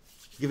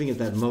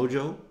that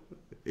mojo.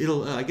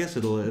 I guess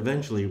it'll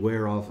eventually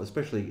wear off.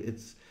 Especially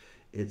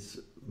it's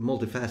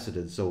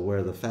multifaceted, so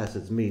where the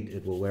facets meet,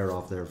 it will wear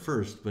off there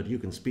first. But you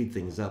can speed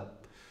things up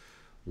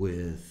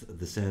with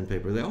the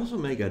sandpaper. They also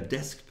make a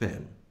desk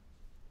pen.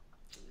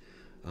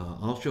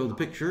 I'll show the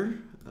picture.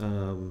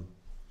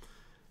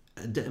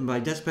 By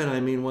desk pen,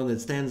 I mean one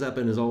that stands up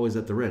and is always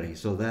at the ready.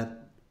 So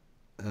that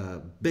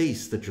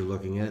base that you're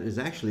looking at is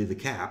actually the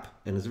cap,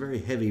 and it's a very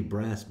heavy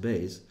brass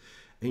base.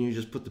 And you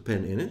just put the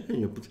pen in it,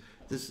 and you put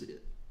this,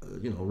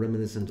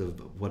 reminiscent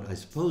of what I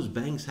suppose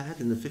banks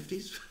had in the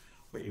 50s,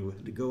 where you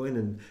had to go in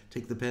and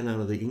take the pen out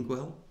of the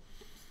inkwell.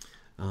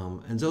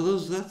 And so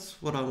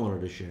that's what I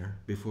wanted to share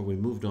before we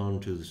moved on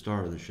to the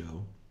star of the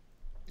show.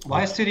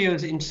 Y Studio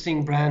is an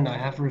interesting brand. I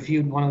have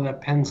reviewed one of their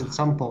pens at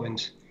some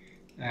point,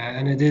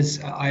 and it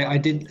is. I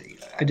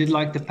did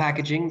like the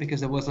packaging because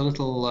there was a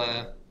little.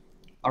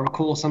 I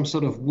recall some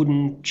sort of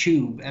wooden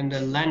tube and a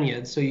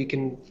lanyard, so you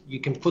can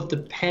put the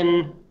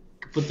pen,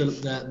 put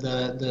this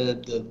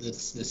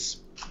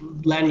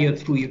lanyard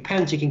through your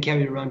pen, so you can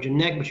carry it around your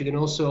neck. But you can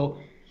also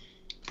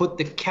put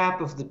the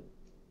cap of the.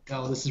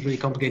 Oh, this is really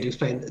complicated to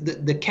explain.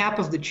 The cap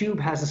of the tube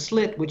has a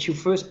slit which you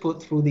first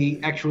put through the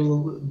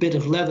actual bit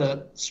of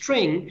leather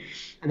string,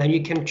 and then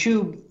you can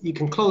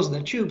close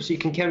that tube so you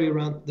can carry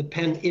around the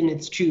pen in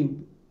its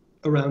tube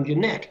around your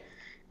neck,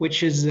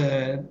 which is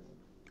a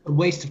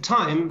waste of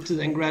time to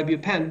then grab your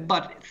pen.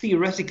 But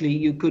theoretically,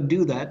 you could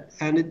do that,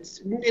 and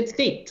it's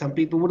neat. Some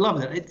people would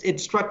love that. It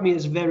struck me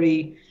as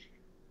very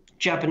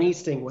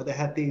Japanese thing, where they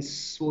had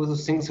these, what were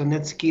those things on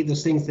Netsuke,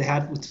 those things they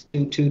had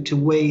to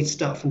weigh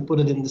stuff and put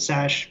it in the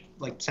sash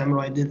like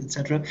Samurai did,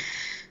 etc.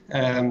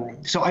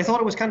 So I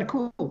thought it was kind of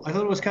cool. I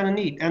thought it was kind of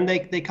neat, and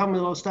they come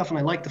with a lot of stuff, and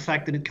I like the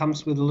fact that it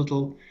comes with a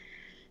little,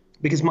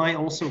 because mine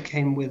also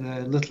came with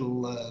a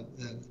little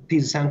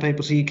piece of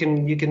sandpaper, so you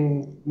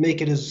can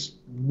make it as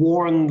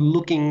worn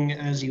looking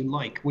as you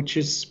like, which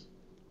is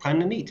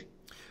kind of neat.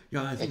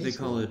 Yeah, I think they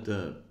call it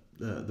the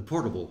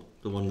portable,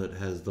 the one that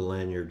has the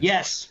lanyard.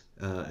 Yes.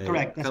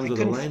 Correct. It comes with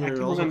a lanyard.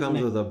 It also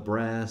comes with a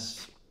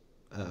brass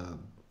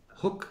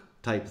hook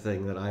type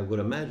thing that I would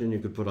imagine you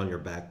could put on your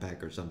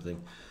backpack or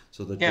something,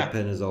 so that your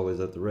pen is always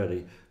at the ready.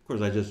 Of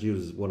course, I just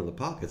use one of the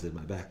pockets in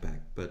my backpack.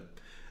 But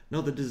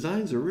no, the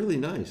designs are really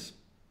nice.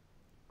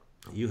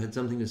 You had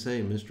something to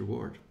say, Mr.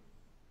 Ward.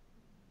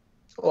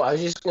 Oh, I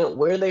was just gonna.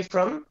 Where are they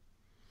from?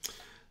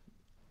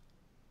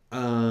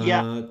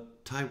 Taiwan.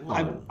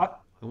 I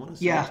want to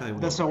say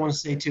Taiwan. That's what I want to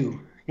say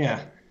too.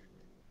 Yeah.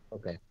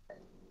 Okay.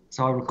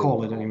 So I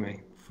recall it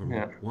anyway. From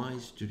Y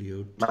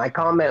Studio. My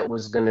comment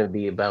was going to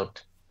be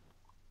about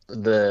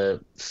the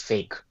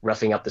fake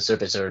roughing up the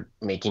surface or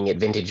making it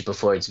vintage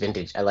before it's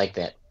vintage. I like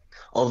that.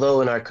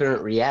 Although in our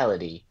current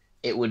reality,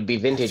 it would be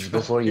vintage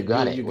before you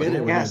got it. You get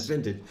it when it's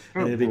vintage,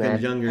 and it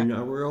becomes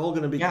younger. We're all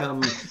going to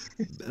become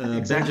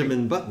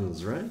Benjamin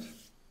Buttons, right?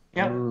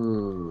 Yep.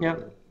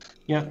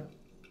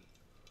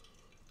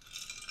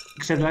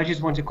 Except I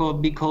just want to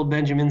be called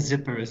Benjamin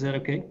Zipper. Is that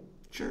okay?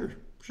 Sure.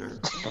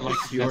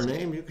 It's your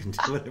name. You can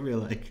do whatever you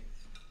like.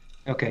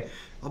 Okay.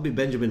 I'll be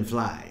Benjamin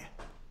Fly.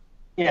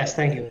 Yes,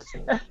 thank you.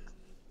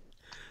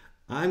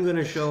 I'm going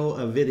to show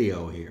a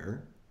video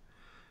here,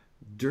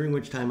 during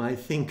which time I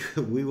think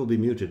we will be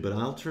muted, but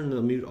I'll turn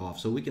the mute off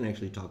so we can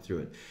actually talk through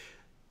it.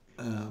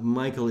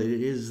 Michael, it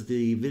is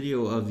the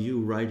video of you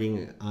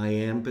writing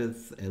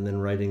iamphith and then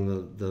writing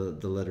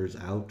the letters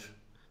out.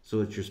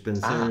 So it's your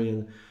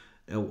Spencerian.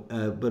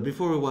 But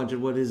before we watch it,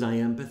 what is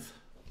iamphith?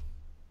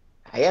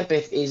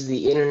 iamphith is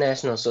the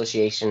International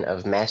Association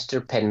of Master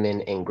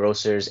Penmen,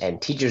 Engrossers,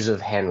 and Teachers of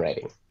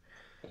Handwriting.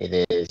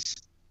 It is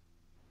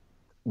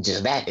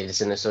just that. It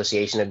is an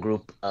association, a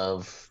group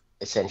of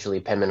essentially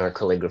penmen or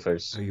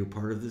calligraphers. Are you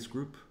part of this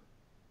group?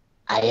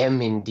 I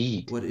am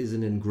indeed. What is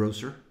an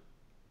engrosser?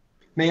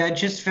 May I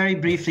just very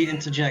briefly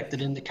interject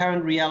that in the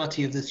current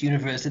reality of this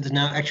universe, it is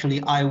now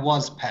actually I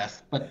was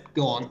Path, but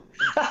go on.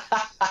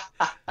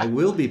 I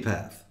will be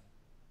Path.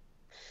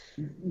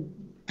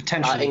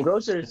 Potentially.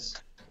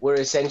 Engrossers were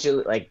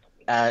essentially like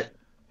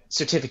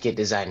certificate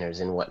designers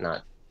and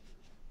whatnot.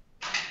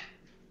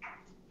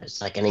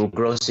 It's like an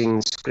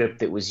engrossing script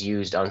that was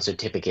used on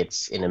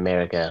certificates in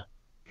America.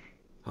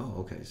 Oh,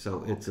 okay.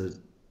 So it's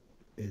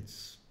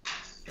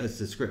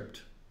a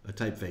script, a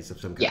typeface of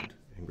some kind. Yeah.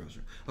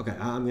 Engrosser. Okay,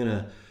 I'm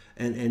gonna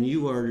and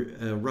you are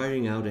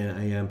writing out an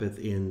iamphith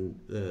in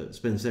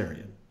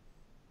Spencerian.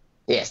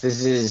 Yes,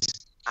 this is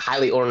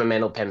highly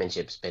ornamental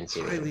penmanship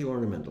Spencerian. Highly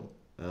ornamental.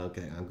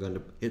 Okay, I'm going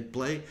to hit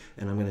play,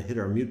 and I'm going to hit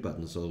our mute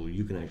button so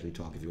you can actually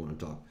talk if you want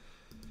to talk.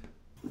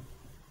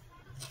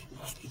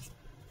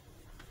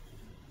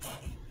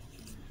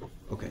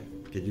 Okay,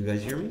 did you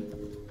guys hear me?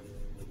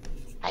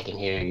 I can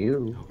hear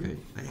you. Okay,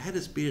 I had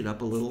to speed it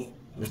up a little,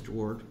 Mr.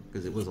 Ward,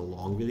 because it was a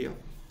long video.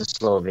 It's a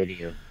slow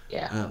video.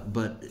 Yeah.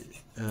 But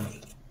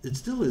it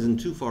still isn't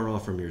too far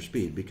off from your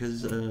speed,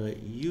 because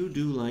you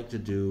do like to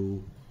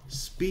do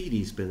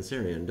speedy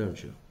Spencerian,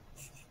 don't you?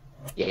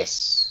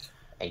 Yes,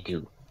 I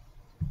do.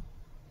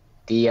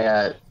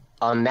 The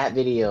on that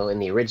video in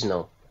the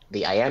original,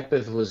 the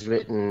Iamphith was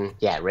written,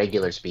 yeah,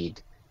 regular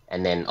speed,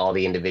 and then all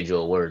the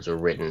individual words were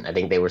written. I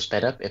think they were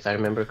sped up, if I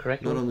remember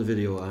correctly. Not on the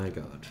video I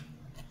got.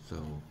 So.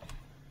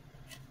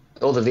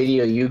 Oh, the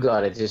video you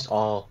got, it's just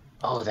all.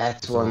 Oh,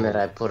 that's It's one all- that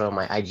I put on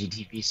my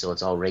IGTV, so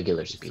it's all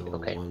regular It's speed. all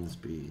Okay. one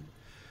speed.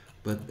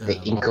 But The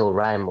Inco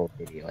Rimo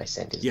video I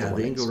sent is yeah, the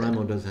one the that's Ingo sped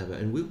Rimo does have it,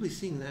 and we'll be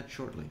seeing that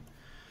shortly.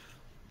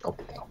 up.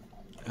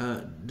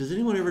 Okay. Does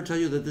anyone ever tell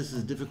you that this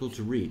is difficult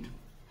to read?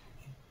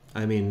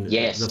 I mean,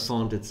 Yes. the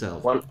font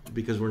itself, One-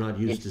 because we're not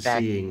used to In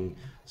fact- seeing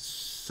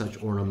such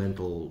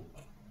ornamental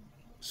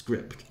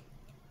script.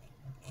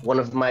 One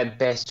of my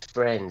best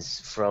friends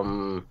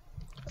from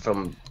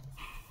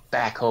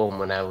back home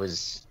when I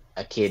was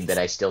a kid that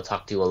I still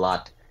talk to a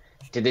lot.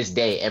 To this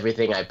day,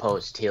 everything I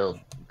post, he'll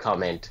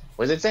comment,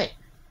 "What does it say?"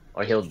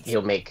 Or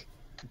he'll make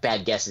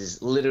bad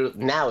guesses. Literally,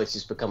 now it's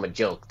just become a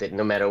joke that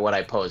no matter what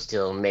I post,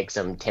 he'll make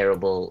some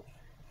terrible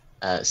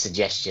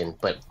suggestion.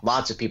 But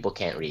lots of people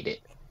can't read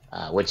it,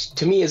 which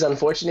to me is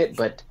unfortunate.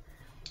 But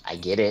I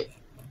get it.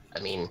 I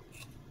mean,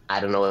 I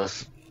don't know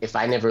if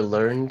I never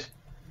learned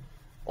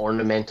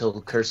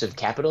ornamental cursive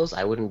capitals,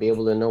 I wouldn't be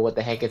able to know what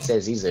the heck it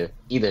says either.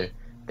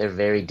 They're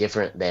very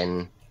different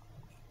than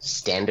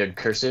standard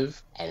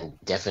cursive and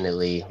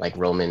definitely like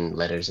Roman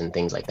letters and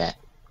things like that.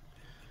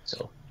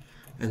 So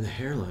And the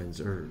hairlines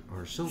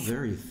are so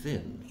very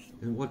thin.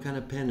 And what kind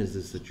of pen is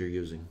this that you're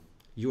using?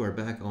 You are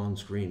back on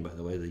screen, by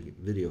the way. The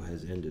video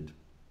has ended.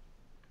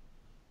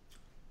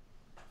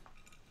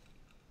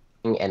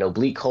 an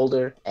oblique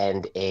holder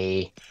and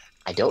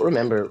I don't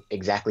remember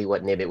exactly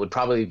what nib. It would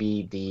probably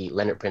be the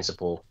Leonard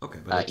Principle Okay,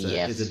 but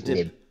it's a dip.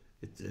 nib.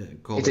 It's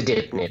called It's a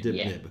dip nib,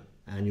 yeah. nib.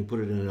 And you put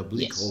it in an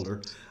oblique Yes.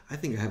 holder. I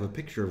think I have a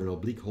picture of an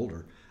oblique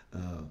holder.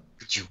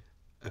 Phew.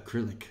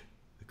 Acrylic.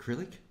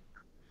 Acrylic?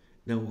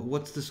 Now,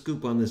 what's the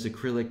scoop on this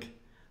acrylic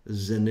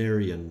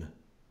Zenarian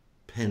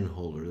pen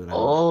holder that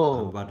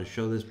I'm about to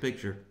show this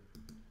picture?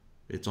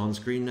 It's on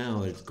screen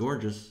now. It's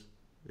gorgeous.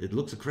 It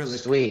looks acrylic.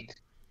 Sweet.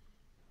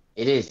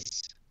 It is.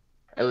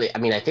 I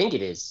mean, I think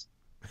it is.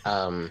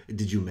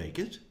 Did you make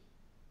it?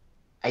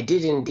 I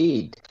did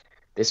indeed.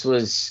 This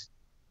was,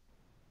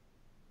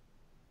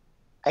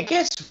 I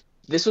guess,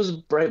 this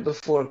was right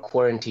before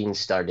quarantine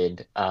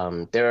started.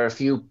 There are a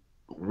few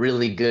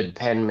really good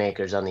pen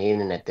makers on the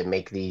internet that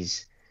make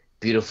these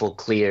beautiful,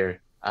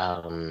 clear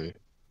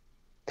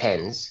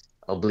pens,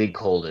 oblique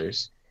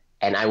holders,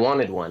 and I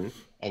wanted one.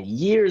 And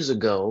years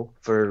ago,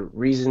 for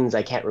reasons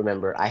I can't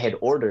remember, I had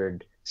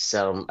ordered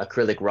some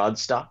acrylic rod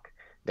stock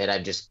that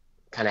I've just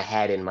kind of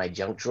had in my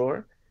junk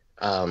drawer.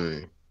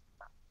 And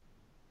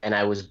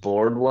I was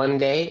bored one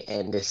day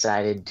and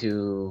decided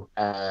to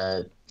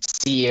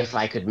see if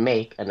I could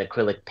make an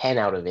acrylic pen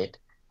out of it.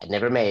 I'd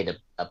never made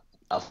a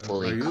Are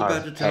fully you about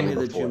carved to tell pen me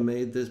that before. you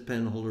made this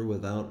pen holder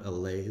without a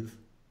lathe?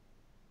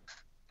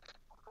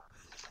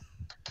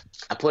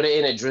 I put it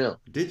in a drill.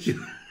 Did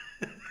you?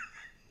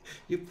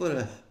 You put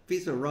a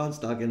piece of rod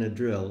stock in a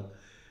drill,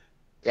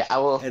 Yeah, I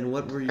will. and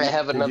what were you? I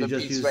have did another you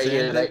just piece use right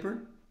here that I-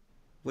 sandpaper?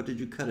 What did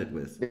you cut it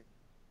with?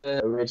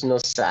 The original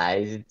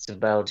size. It's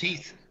about.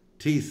 Teeth.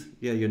 Teeth.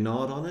 Yeah, you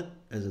gnawed on it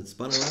as it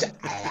spun around.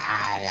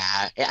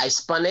 I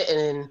spun it and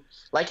then,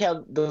 like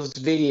how those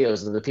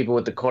videos of the people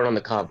with the corn on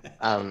the cob.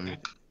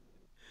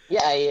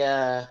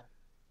 Yeah,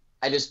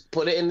 I just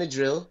put it in the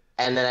drill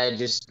and then I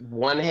just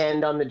one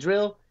hand on the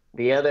drill,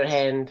 the other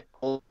hand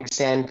holding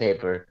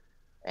sandpaper,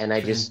 and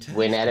I just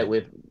went at it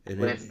with It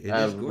with is a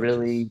gorgeous.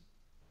 really.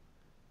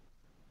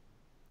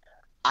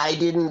 I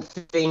didn't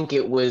think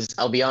it was.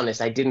 I'll be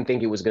honest. I didn't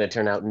think it was going to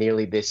turn out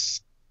nearly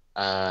this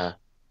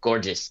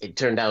gorgeous. It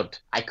turned out.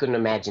 I couldn't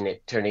imagine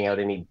it turning out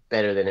any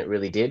better than it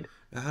really did.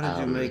 How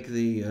did you make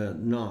the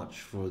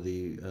notch for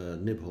the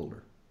nib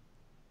holder?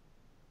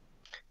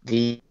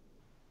 I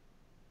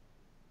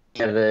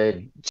have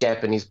a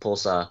Japanese pull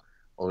saw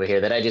over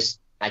here that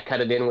I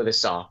cut it in with a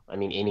saw. I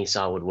mean, any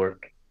saw would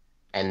work.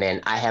 And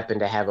then I happen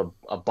to have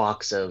a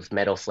box of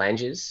metal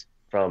flanges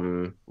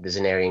from the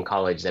Zenarian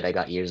College that I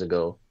got years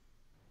ago.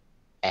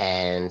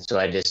 And so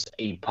I just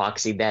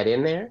epoxied that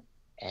in there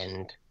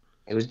and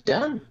it was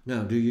done.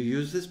 Now, do you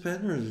use this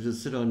pen, or does it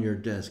just sit on your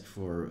desk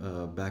for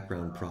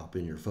background prop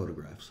in your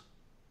photographs?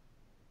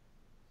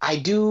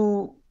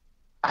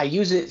 I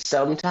use it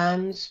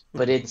sometimes,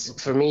 but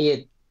for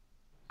me,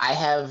 I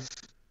have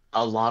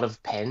a lot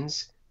of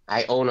pens.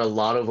 I own a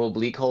lot of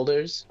oblique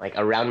holders. Like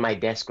around my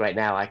desk right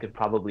now, I could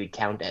probably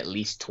count at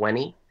least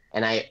 20.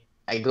 And I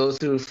I go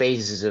through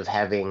phases of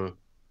having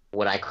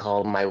what I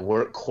call my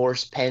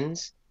workhorse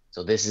pens.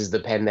 So this is the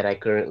pen that I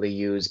currently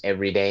use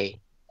every day,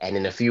 and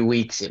in a few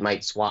weeks it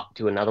might swap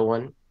to another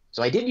one.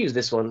 So I did use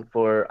this one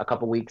for a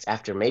couple weeks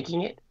after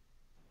making it,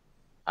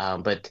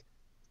 but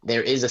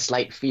there is a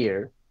slight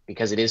fear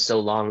because it is so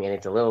long and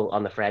it's a little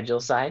on the fragile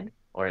side.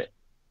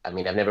 I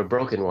mean, I've never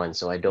broken one,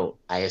 so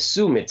I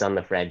assume it's on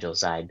the fragile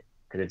side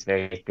because it's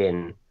very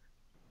thin.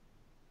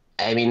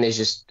 I mean, there's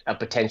just a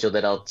potential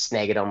that I'll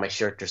snag it on my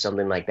shirt or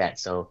something like that.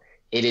 So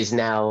it is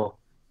now,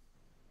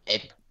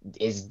 it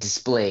is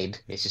displayed.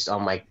 It's just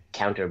on my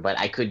counter, but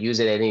I could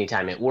use it at any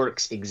time. It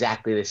works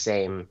exactly the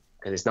same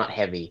because it's not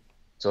heavy.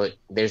 So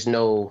there's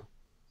no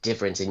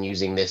difference in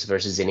using this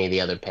versus any of the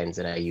other pens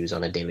that I use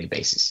on a daily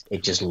basis.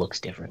 It just looks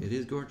different. It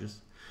is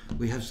gorgeous.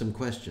 We have some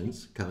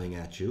questions coming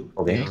at you.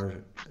 Okay. They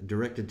are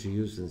directed to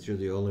you since you're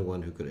the only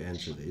one who could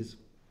answer these.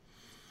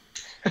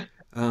 I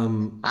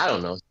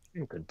don't know.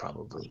 You could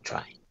probably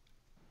try.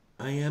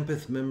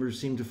 IAMPITH members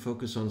seem to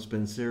focus on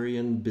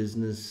Spencerian,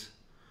 business,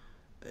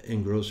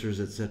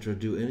 engrossers, etc.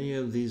 Do any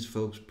of these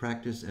folks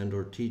practice and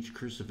or teach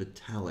cursive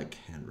italic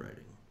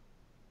handwriting?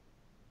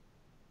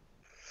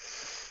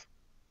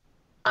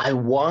 I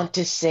want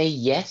to say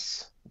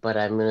yes, but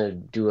I'm going to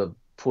do a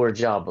poor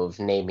job of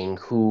naming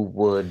who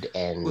would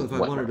and Well, if I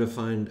what wanted to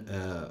find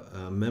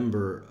a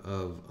member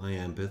of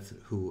IAMPITH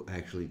who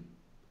actually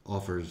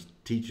offers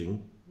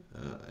teaching,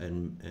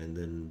 and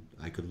then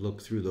I could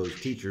look through those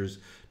teachers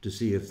to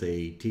see if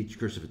they teach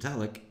cursive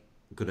italic.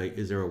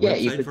 Is there a you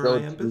website could for go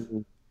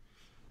IAMPITH?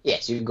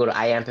 yes, you can go to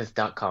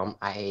iampeth.com,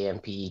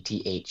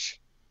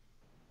 iampeth.com,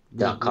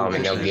 We'll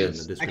and they'll put that give. in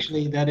the description.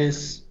 Actually, that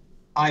is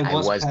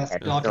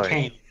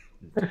iwaspeth.came.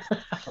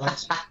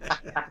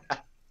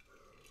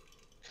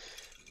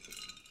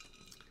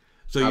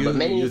 So but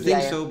many you of the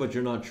think so, but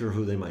you're not sure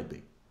who they might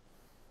be.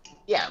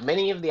 Yeah,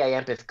 many of the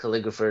IAMPITH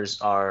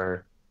calligraphers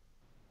are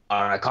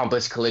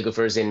accomplished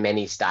calligraphers in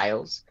many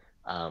styles.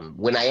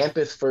 When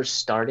IAMPITH first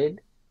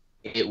started,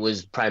 it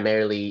was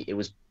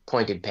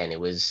pointed pen. It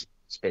was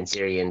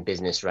Spencerian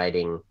business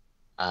writing,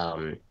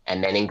 and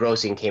then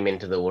engrossing came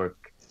into the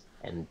work,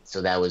 and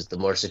so that was the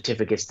more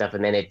certificate stuff.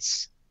 And then it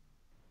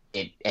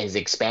has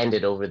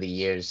expanded over the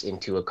years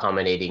into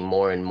accommodating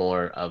more and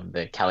more of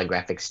the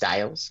calligraphic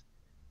styles.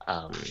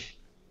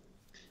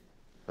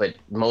 But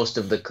most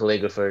of the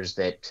calligraphers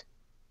that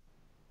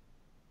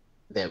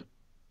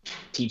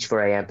teach for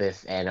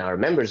IAMPITH and are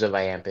members of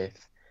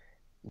IAMPITH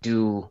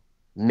do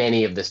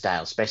many of the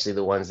styles, especially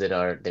the ones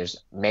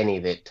there's many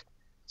that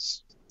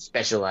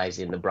specialize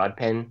in the broad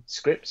pen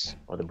scripts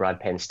or the broad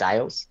pen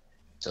styles.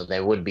 So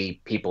there would be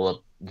people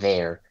up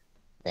there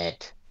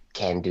that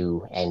can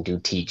do and do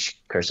teach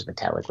cursive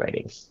italic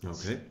writing.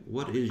 Okay.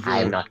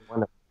 I am not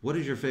one of What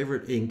is your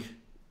favorite ink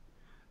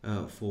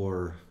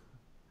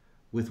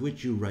with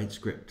which you write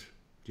script?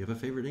 Do you have a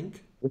favorite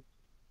ink?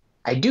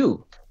 I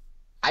do.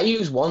 I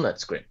use walnut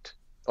script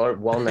or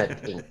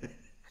walnut ink.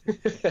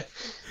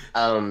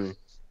 I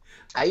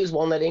use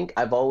walnut ink.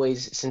 I've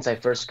always, since I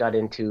first got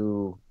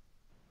into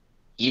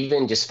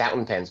even just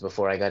fountain pens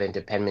before I got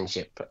into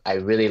penmanship, I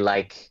really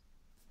like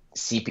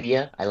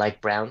sepia. I like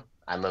brown.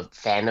 I'm a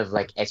fan of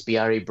like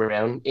SBRE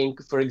brown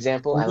ink, for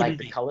example. I like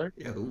the color.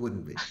 Yeah, who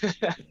wouldn't be?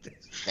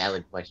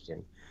 Valid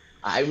question.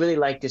 I really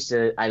like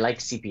I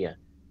like sepia.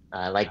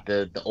 I like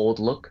the old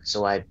look,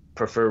 so I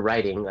prefer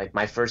writing. Like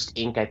my first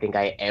ink I think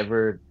I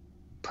ever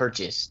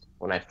purchased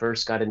when I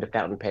first got into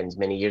fountain pens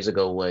many years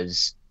ago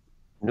was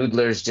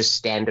Noodler's just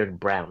standard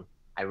brown.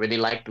 I really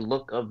like the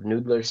look of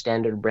Noodler's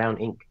standard brown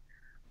ink.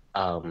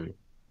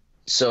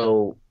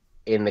 So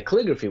in the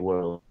calligraphy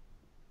world,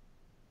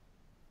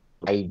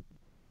 many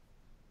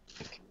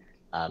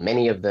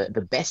of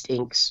the best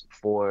inks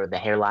for the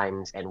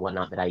hairlines and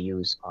whatnot that I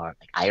use are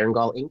like iron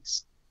gall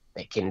inks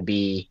that can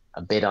be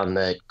a bit on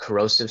the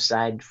corrosive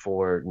side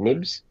for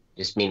nibs,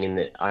 just meaning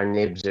that our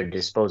nibs are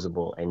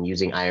disposable, and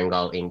using iron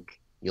gall ink,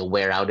 you'll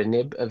wear out a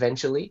nib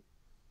eventually.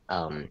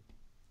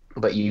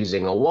 But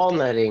using a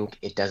walnut ink,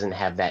 it doesn't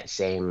have that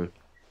same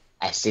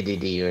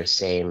acidity or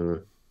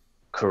same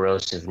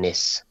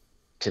corrosiveness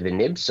to the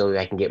nib, so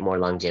I can get more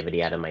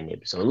longevity out of my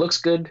nib. So it looks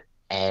good,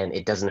 and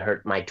it doesn't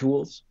hurt my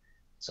tools,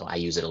 so I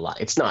use it a lot.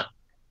 It's not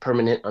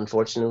permanent,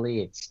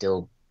 unfortunately. It's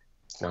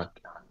not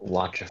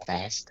water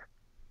fast,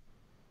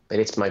 but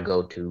it's my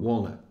go-to.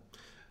 Walnut.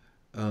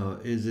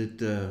 Is it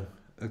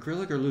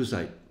acrylic or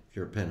lucite,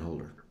 your pen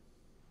holder?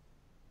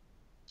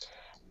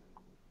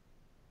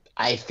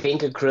 I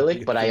think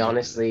acrylic, but I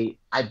honestly,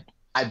 I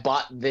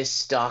bought this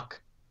stock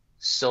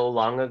so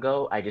long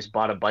ago. I just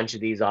bought a bunch of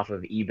these off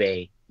of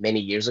eBay many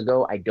years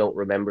ago. I don't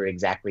remember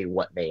exactly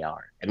what they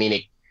are. I mean,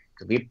 it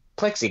could be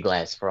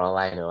plexiglass for all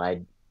I know.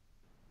 I'm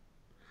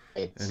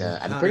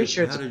pretty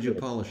sure it's How did you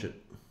polish it?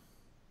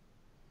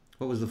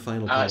 What was the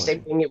final polish?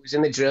 Same thing. It was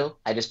in the drill.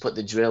 I just put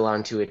the drill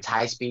onto its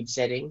high-speed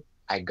setting.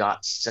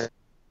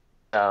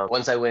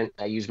 Once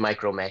I used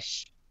micro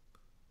mesh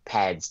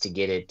pads to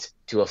get it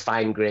to a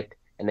fine grit,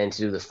 and then to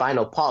do the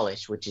final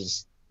polish, which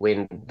is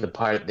when the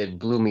part that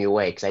blew me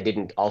away, because I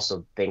didn't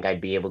also think I'd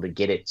be able to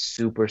get it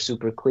super,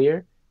 super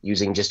clear.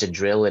 using just a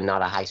drill and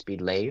not a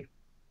high-speed lathe.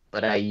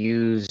 But I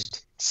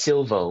used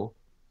Silvo,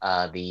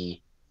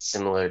 the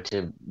similar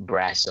to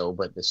Brasso,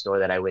 but the store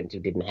that I went to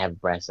didn't have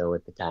Brasso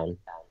at the time.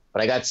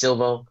 But I got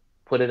Silvo,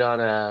 put it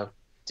on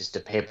just a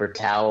paper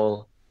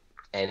towel,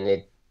 and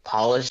it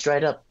polished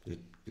right up. It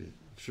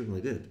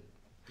certainly did.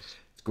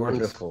 It's gorgeous.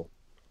 Wonderful.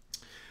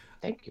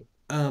 Thank you.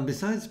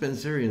 Besides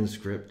Spencerian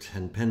script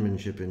and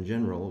penmanship in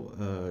general,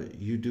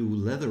 you do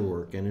leather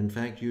work, and in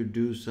fact, you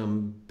do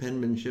some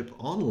penmanship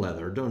on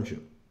leather, don't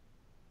you?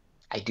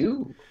 I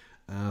do.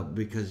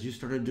 Because you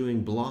started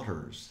doing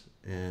blotters,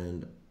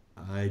 and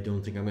I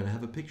don't think I'm going to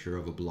have a picture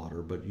of a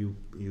blotter, but you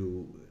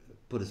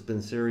put a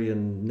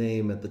Spencerian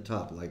name at the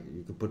top, like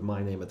you could put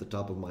my name at the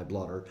top of my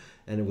blotter,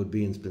 and it would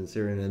be in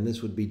Spencerian, and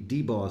this would be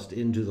debossed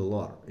into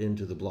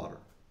the blotter.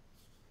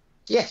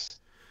 Yes.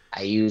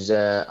 I use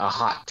a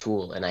hot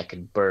tool, and I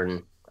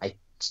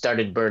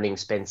started burning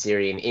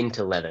Spencerian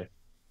into leather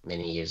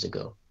many years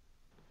ago.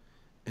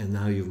 And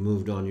now you've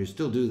moved on. You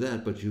still do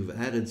that, but you've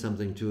added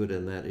something to it,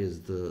 and that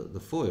is the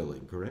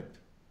foiling, correct?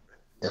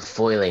 The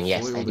foiling,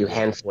 yes. Foiled I do again.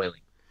 hand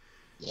foiling.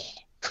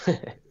 Yeah.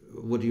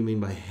 What do you mean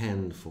by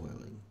hand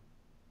foiling?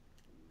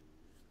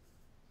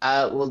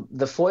 Well,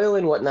 the foil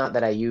and whatnot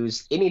that I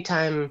use,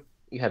 anytime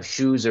you have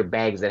shoes or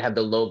bags that have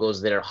the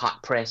logos that are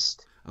hot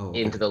pressed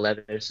into the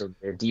leather, so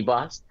they're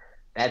debossed,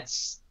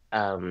 that's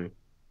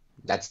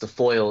the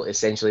foil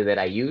essentially that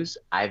I use.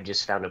 I've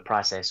just found a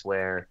process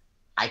where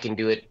I can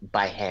do it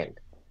by hand.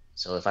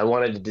 So if I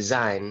wanted to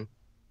design,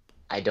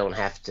 I don't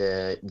have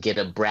to get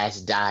a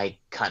brass die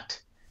cut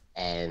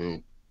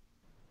and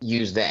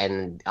use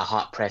and a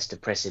hot press to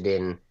press it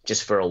in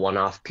just for a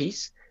one-off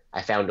piece.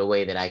 I found a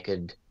way that I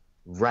could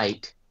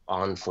write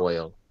on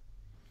foil.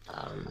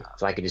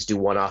 So I could just do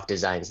one-off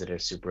designs that are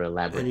super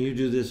elaborate. And you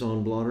do this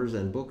on blotters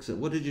and books.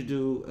 What did you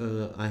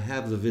do? I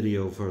have the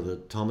video for the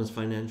Thomas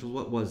Financials.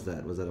 What was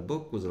that? Was that a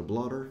book? Was it a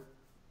blotter?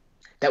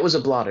 That was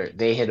a blotter.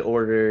 They had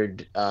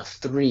ordered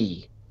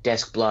 3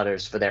 desk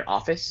blotters for their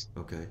office.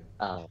 Okay.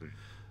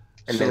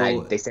 And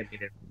then they sent me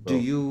their. Do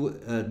you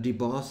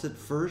deboss it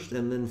first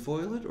and then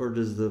foil it, or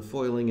does the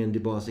foiling and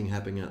debossing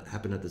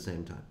happen at the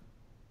same time?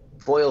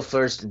 Foil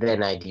first,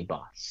 then I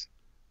deboss.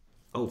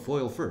 Oh,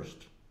 foil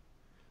first.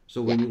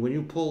 So when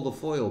you pull the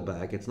foil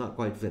back, it's not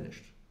quite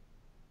finished.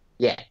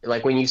 Yeah,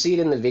 like when you see it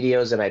in the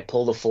videos and I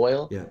pull the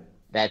foil,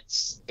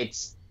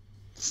 it's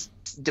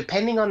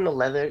depending on the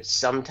leather,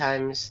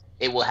 sometimes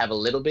it will have a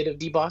little bit of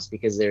deboss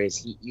because there is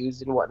heat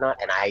used and whatnot,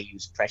 and I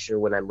use pressure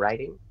when I'm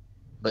writing.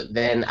 But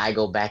then I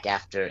go back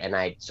after and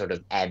I sort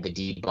of add the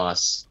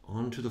deboss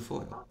onto the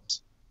foil.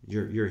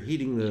 You're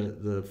heating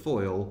the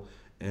foil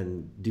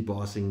and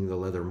debossing the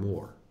leather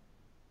more.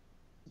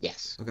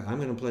 Yes. Okay, I'm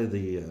going to play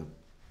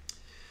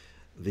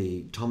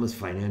the Thomas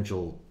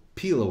Financial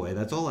peel away.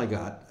 That's all I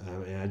got.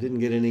 I didn't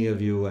get any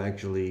of you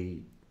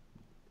actually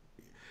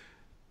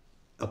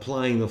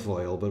applying the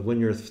foil, but when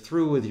you're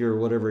through with your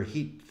whatever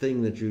heat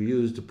thing that you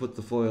use to put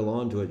the foil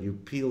onto it, you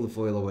peel the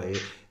foil away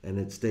and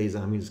it stays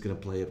on. I'm just going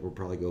to play it. We'll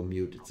probably go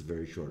mute. It's a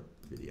very short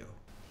video.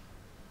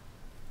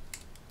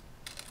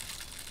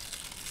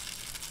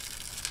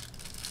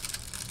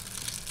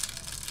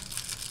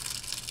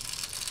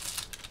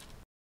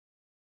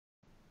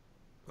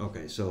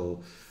 Okay,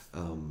 so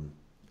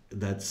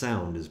that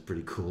sound is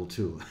pretty cool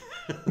too.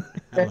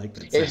 I like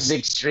that sound. It's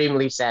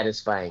extremely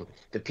satisfying.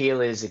 The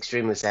peel is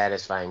extremely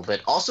satisfying,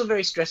 but also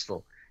very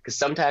stressful because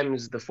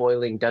sometimes the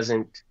foiling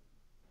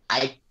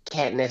I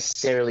can't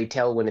necessarily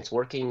tell when it's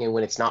working and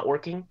when it's not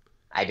working.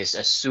 I just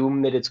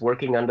assume that it's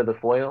working under the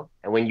foil.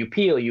 And when you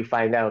peel, you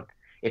find out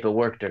if it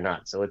worked or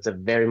not. So it's a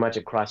very much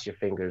a cross your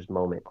fingers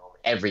moment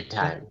every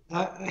time.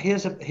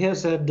 Here's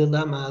a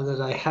dilemma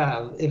that I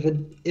have.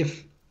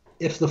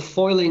 If the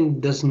foiling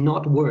does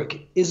not work,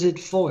 is it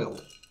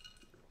foiled?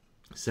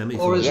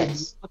 Semi-foiled. Or is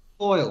it not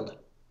foiled?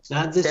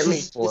 Now this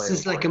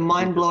is like a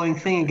mind-blowing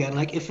thing again.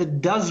 Like if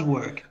it does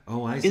work,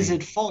 I see. Is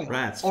it foiled?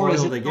 Rats, or foiled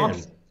is it again.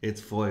 not? It's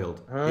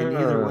foiled. In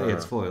either way,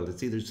 it's foiled.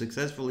 It's either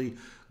successfully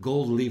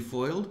gold leaf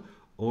foiled,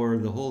 or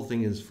the whole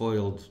thing is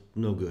foiled,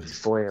 no good.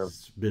 Foiled.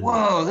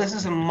 Whoa, this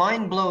is a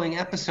mind-blowing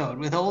episode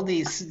with all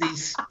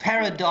these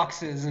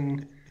paradoxes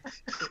and.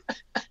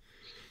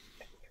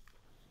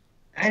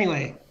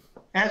 Anyway,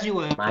 as you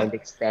were.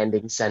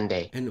 Mind-expanding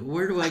Sunday. And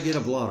where do I get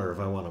a blotter if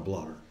I want a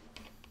blotter?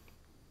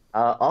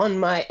 On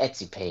my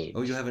Etsy page.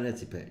 Oh, you have an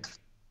Etsy page.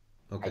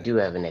 Okay. I do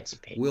have an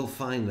Etsy page. We'll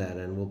find that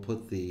and we'll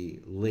put the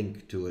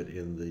link to it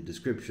in the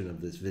description of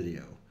this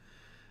video.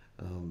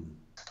 And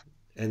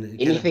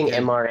anything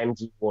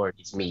MRMG Ward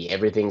is me.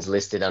 Everything's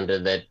listed under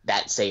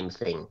that same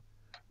thing.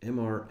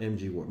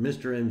 MRMG Ward,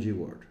 Mr. MG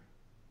Ward.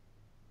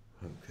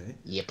 Okay.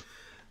 Yep.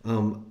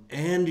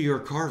 And your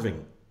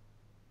carving.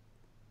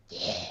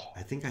 Yeah.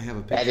 I think I have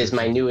a picture. That is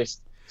my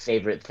newest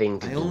favorite thing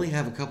to do. I only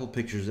have a couple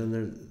pictures,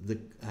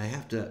 and I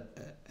have to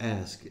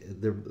ask.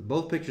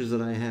 Both pictures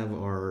that I have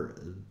are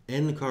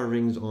end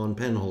carvings on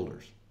pen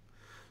holders.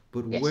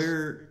 But yes.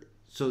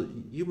 So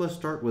you must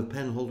start with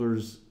pen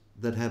holders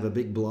that have a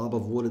big blob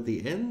of wood at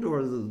the end,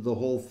 or the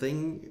whole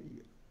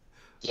thing?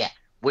 Yeah.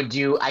 Would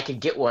you? I could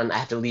get one. I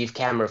have to leave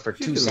camera for You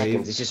 2 can seconds.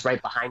 leave. It's just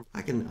right behind.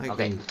 I can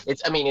Okay.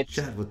 It's.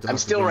 chat with I'm Dr.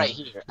 still Brown. right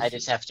here. I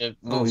just have to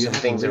Oh, move you some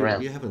haven't things leave-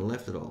 around. You haven't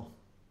left at all.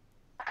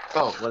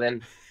 Oh, well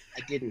then,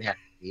 I didn't have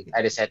to leave.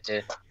 I just had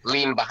to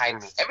lean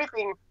behind me.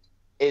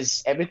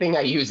 Everything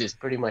I use is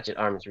pretty much at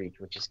arm's reach,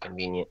 which is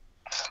convenient.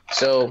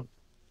 So,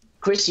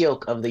 Chris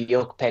Yoke of the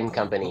Yoke Pen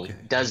Company okay.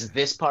 does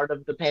this part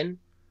of the pen,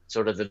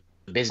 sort of the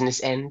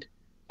business end,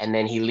 and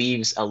then he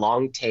leaves a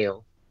long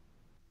tail,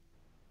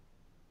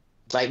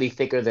 slightly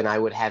thicker than I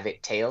would have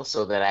it tail,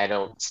 so that I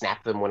don't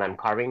snap them when I'm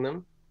carving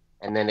them,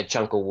 and then a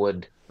chunk of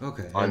wood.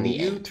 Okay, On and the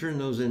you end. turn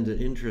those into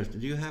interest.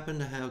 Do you happen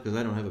to have, because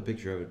I don't have a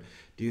picture of it,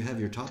 do you have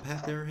your top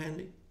hat there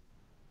handy?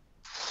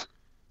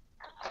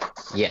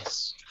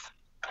 Yes.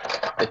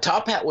 The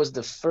top hat was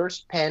the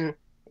first pen.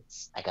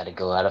 I got to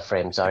go out of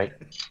frame, sorry.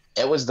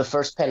 It was the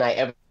first pen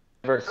I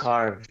ever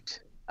carved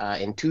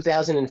in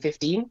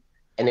 2015,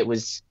 and it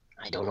was,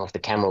 I don't know if the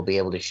camera will be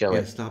able to show Yeah,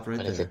 it. stop right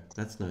but if there. it-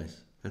 That's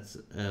nice. That's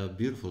a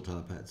beautiful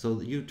top hat.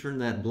 So you turn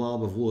that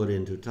blob of wood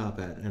into a top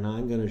hat, and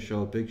I'm going to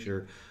show a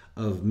picture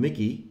of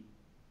Mickey,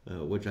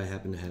 which I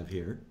happen to have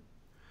here.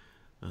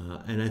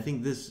 And I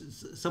think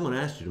someone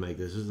asked you to make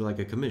this. This is like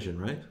a commission,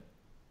 right?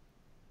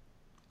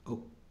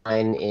 Oh,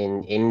 Mine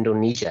in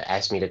Indonesia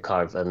asked me to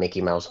carve a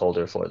Mickey Mouse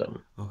holder for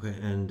them. okay.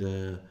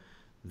 And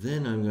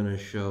then I'm going to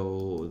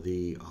show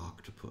the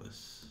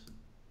octopus.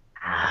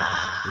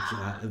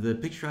 The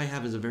picture I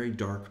have is a very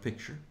dark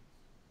picture.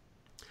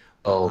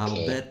 Okay.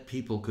 I'll bet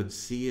people could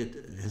see it.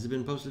 Has it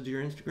been posted to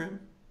your Instagram?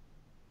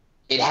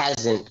 It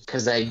hasn't,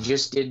 because I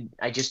just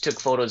took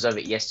photos of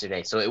it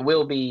yesterday, so it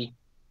will be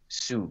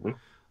soon.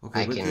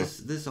 Okay, I but can-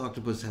 this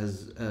octopus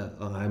has,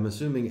 I'm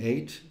assuming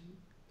 8.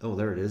 Oh,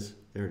 there it is.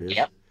 There it is.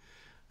 Yep.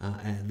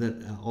 And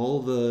that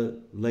all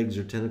the legs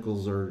or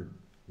tentacles are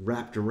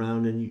wrapped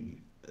around, and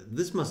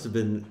this must have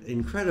been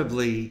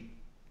incredibly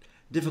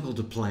difficult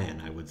to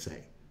plan, I would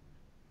say.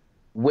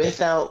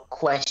 Without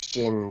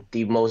question,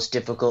 the most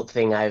difficult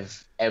thing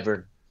I've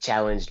ever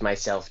challenged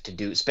myself to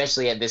do,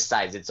 especially at this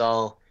size. It's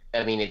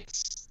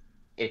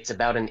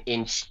about an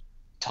inch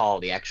tall,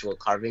 the actual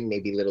carving,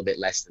 maybe a little bit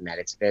less than that.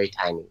 It's very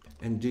tiny.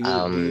 And do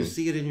you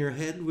see it in your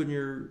head when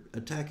you're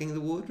attacking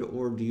the wood,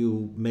 or do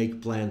you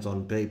make plans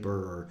on paper,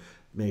 or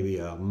maybe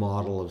a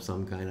model of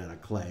some kind out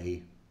of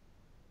clay?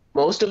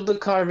 Most of the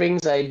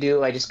carvings I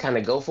do, I just kind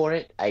of go for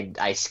it.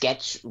 I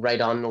sketch right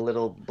on the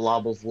little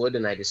blob of wood,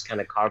 and I just kind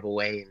of carve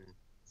away and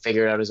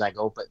figure it out as I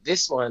go. But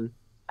this one,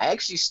 I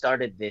actually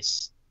started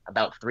this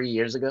about 3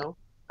 years ago.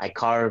 I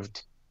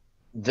carved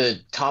the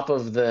top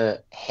of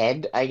the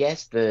head, I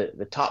guess,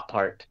 the top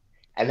part,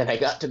 and then I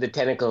got to the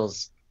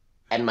tentacles,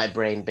 and my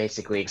brain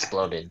basically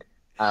exploded.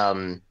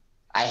 I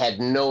had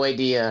no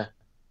idea,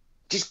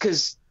 just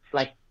because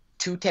like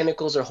 2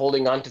 tentacles are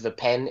holding onto the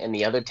pen, and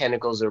the other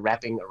tentacles are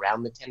wrapping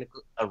around the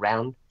tentacle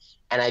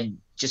and I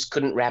just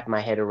couldn't wrap my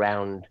head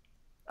around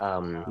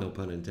No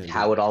pun intended.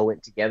 how it all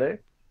went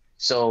together.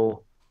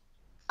 So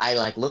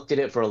I looked at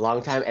it for a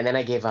long time, and then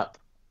I gave up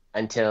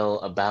until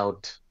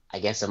about, I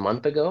guess, a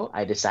month ago.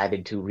 I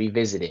decided to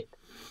revisit it,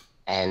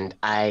 and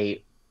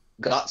I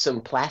got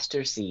some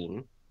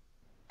plasticine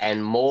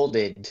and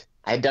molded.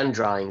 I had done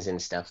drawings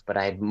and stuff, but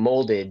I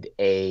molded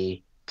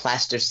a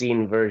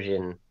plasticine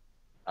version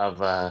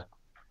of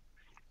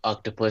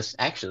octopus,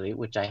 actually,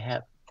 which I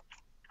have.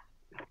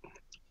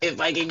 If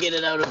I can get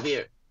it out of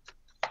here.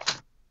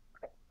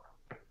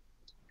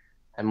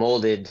 I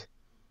molded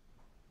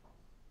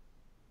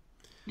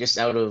just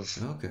out of,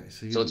 Okay,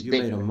 so So it's you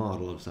big. made a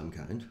model of some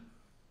kind.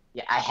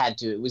 yeah, I had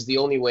to. It was the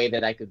only way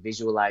that I could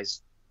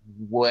visualize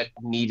what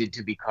needed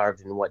to be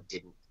carved and what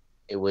didn't.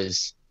 It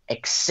was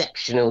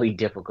exceptionally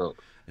difficult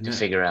And to now,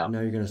 figure out.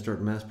 Now you're going to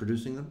start mass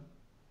producing them?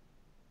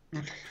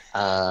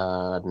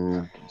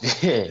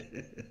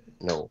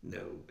 No.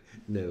 No,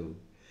 no.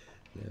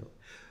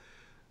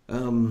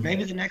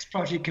 Maybe the next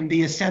project can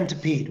be a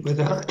centipede with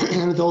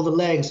with all the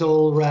legs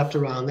all wrapped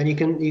around. Then you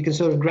can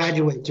sort of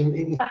graduate to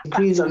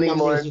increase the Something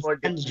more numbers of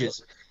important.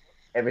 appendages.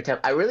 Every time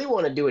I really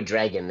want to do a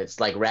dragon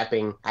that's like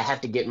wrapping. I have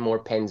to get more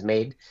pens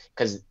made,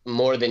 because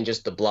more than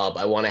just the blob,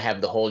 I want to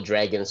have the whole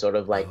dragon sort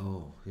of like,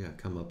 Oh, yeah,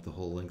 come up the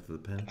whole length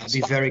of the pen. That'd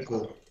be very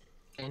cool.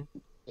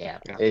 yeah,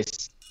 Yeah.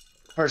 it's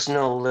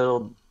personal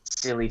little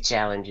silly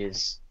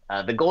challenges.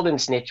 The golden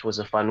snitch was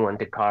a fun one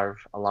to carve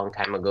a long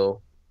time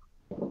ago.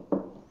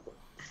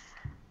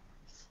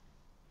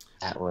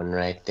 That one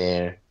right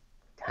there,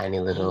 tiny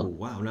Oh, little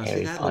wow. Now, see,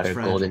 Harry that looks Potter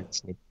fragile. golden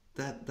snitch.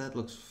 That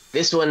looks...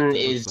 This one that looks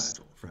is,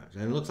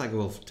 fragile. And it looks like it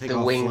will take The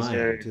off wings flying,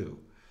 are- too.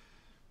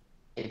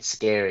 it's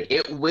scary.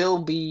 It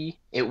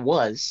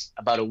was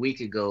about a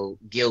week ago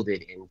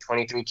gilded in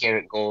 23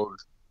 karat gold,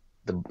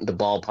 the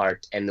ball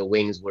part, and the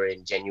wings were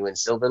in genuine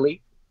silver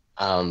leaf.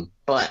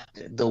 But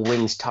the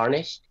wings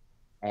tarnished,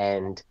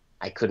 and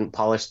I couldn't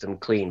polish them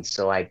clean,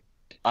 so I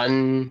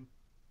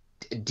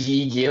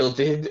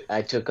de-gilded.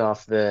 I took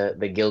off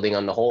the gilding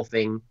on the whole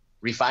thing,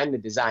 refined the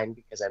design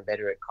because I'm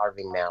better at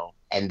carving now.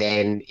 And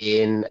then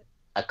in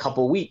a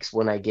couple weeks,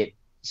 when I get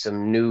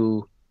some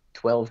new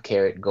 12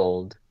 karat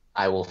gold,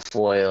 I will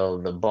foil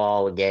the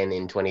ball again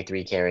in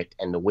 23 karat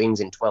and the wings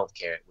in 12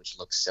 karat, which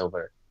looks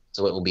silver.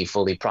 So it will be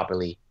fully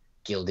properly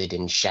gilded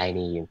and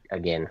shiny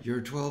again.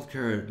 Your 12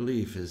 karat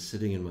leaf is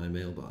sitting in my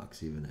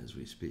mailbox even as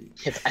we speak.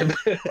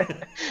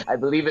 I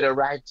believe it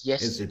arrived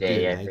Yes, it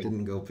did. yesterday, I I think.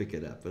 didn't go pick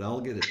it up, but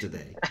I'll get it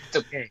today. It's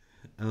okay.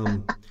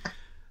 Um,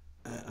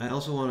 I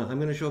also want to. I'm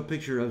going to show a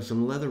picture of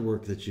some leather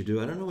work that you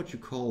do. I don't know what you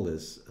call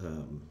this.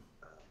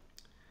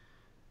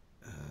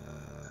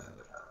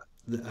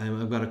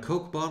 I've got a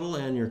Coke bottle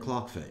and your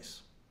clock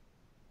face.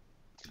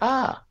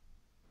 Ah,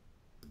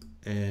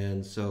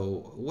 And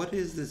so, what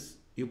is this?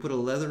 You put a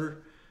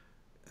leather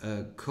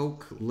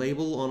Coke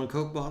label on a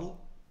Coke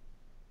bottle?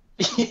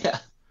 yeah.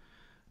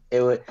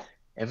 It would,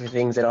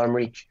 everything's at arm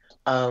reach.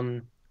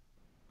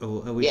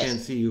 Oh, we can't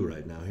Yes. see you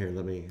right now. Here,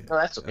 let me. No,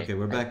 that's okay. Okay,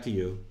 we're back to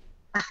you.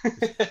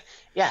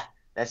 Yeah,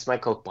 that's my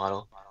Coke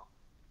bottle.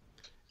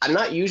 I'm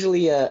not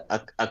usually a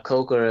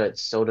Coke or a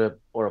soda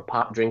or a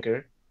pop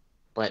drinker,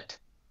 but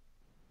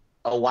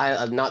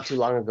not too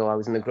long ago, I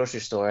was in the grocery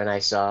store and I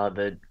saw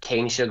the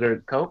cane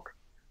sugar Coke,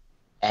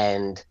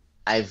 and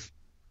I've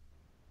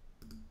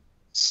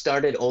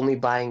started only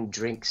buying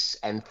drinks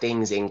and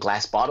things in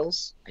glass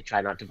bottles. I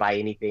try not to buy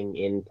anything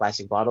in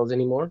plastic bottles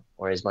anymore,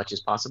 or as much as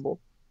possible.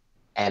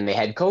 And they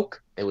had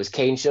Coke. There was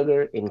cane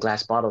sugar in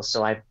glass bottles,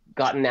 so I've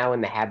gotten now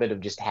in the habit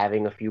of just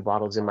having a few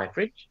bottles in my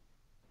fridge.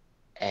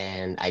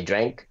 And I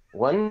drank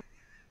one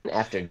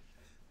after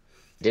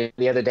dinner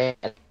the other day,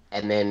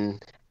 and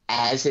then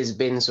as has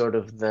been sort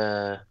of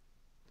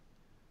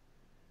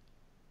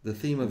The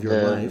theme of your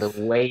the life.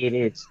 way it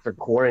is for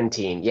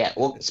quarantine. Yeah,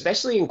 well,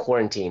 especially in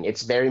quarantine,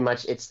 it's very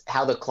much it's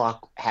how the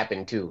clock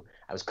happened too.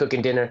 I was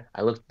cooking dinner,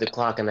 I looked at the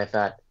clock and I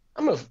thought,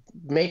 I'm gonna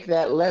make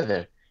that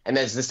leather. And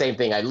that's the same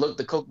thing. I looked,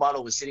 the Coke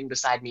bottle was sitting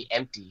beside me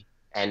empty,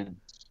 and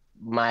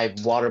my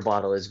water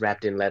bottle is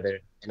wrapped in leather,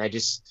 and I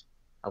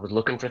was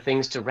looking for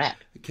things to wrap.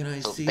 Can I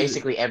So see?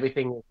 basically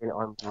everything is in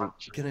arm's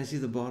reach. Can I see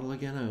the bottle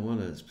again? I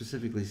want to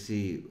specifically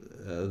see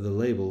the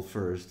label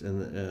first,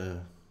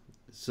 and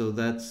so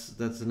that's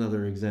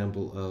another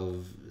example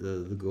of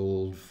the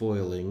gold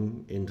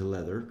foiling into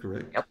leather,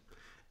 correct? Yep.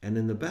 And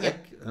in the Yep.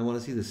 back, I want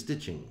to see the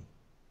stitching.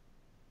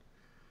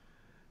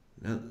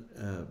 Now,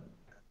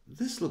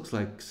 this looks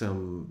like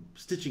some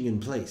stitching in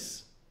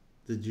place.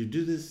 Did you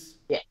do this?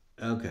 Yeah.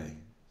 Okay,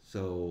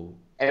 so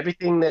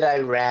Everything that I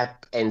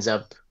wrap ends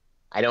up,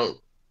 I don't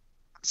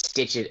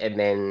stitch it and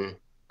then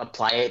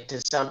apply it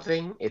to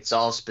something. It's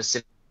all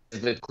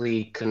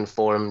specifically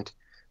conformed.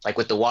 Like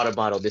with the water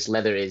bottle, this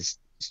leather is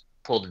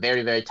pulled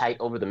very, very tight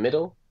over the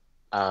middle.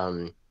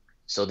 Um,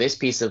 so this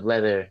piece of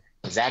leather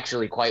is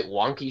actually quite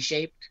wonky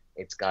shaped.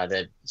 It's got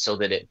a so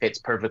that it fits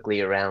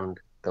perfectly around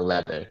the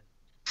leather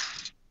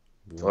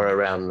or wonky.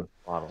 around the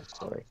bottle.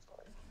 Sorry.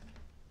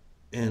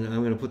 And I'm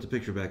going to put the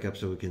picture back up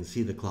so we can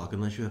see the clock,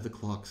 unless you have the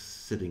clock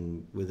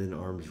sitting within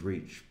arm's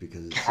reach,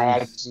 because it I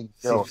seems actually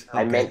don't. seems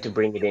I meant okay. to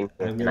bring it in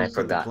here I'm and going I to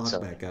put the forgot. clock So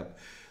back up.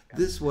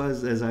 This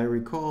was, as I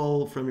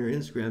recall from your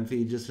Instagram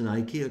feed, just an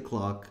IKEA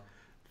clock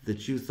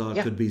that you thought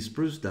yeah, could be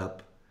spruced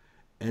up,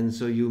 and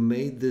so you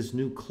made this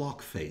new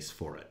clock face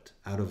for it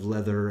out of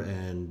leather,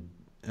 and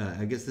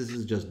I guess this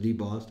is just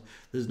debossed.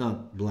 There's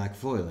not black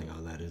foiling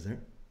on that, is there?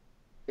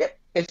 yep.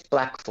 It's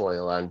black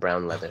foil on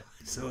brown leather.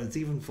 So it's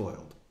even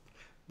foiled.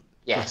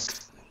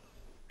 Yes.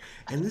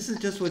 And this is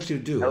just what you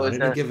do That on was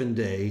any given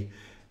day.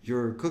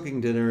 You're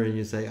cooking dinner and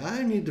you say,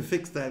 I need to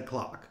fix that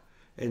clock.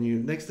 And you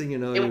next thing you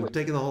know, it you've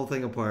taken the whole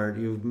thing apart,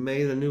 you've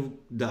made a new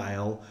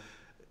dial.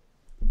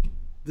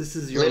 This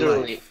is your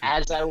literally life.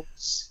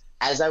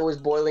 as I was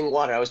boiling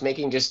water. I was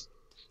making just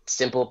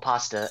simple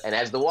pasta, and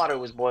as the water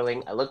was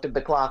boiling, I looked at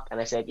the clock and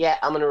I said, "Yeah,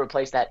 I'm gonna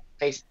replace that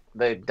face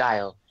the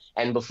dial."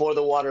 And before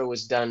the water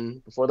was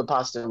done, before the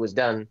pasta was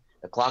done,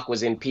 the clock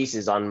was in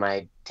pieces on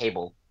my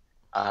table.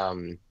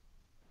 Um,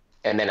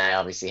 and then I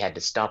obviously had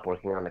to stop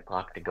working on the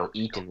clock to go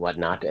eat and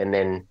whatnot. And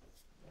then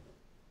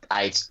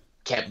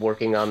kept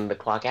working on the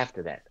clock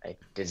after that. I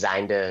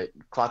designed a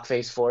clock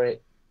face for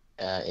it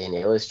in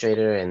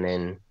Illustrator, and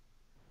then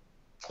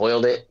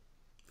foiled it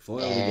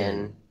Foiled and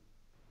again.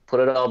 put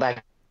it all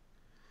back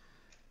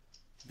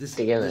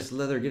together. This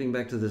leather, getting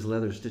back to this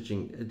leather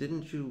stitching,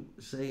 didn't you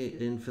say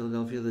in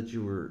Philadelphia that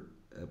you were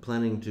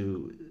planning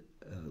to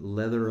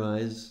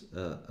leatherize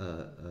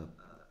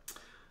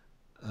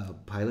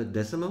Pilot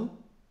Decimo?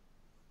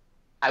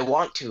 I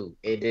want to.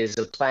 It is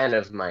a plan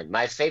of mine.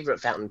 My favorite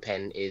fountain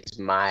pen is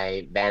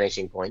my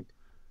Vanishing Point,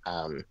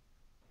 um,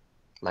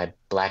 my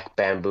black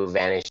bamboo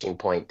Vanishing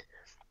Point.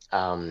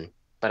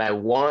 But I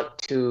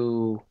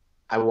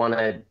want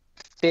a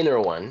thinner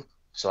one.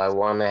 So I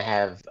want to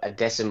have a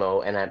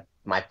Decimo, and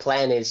my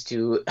plan is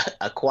to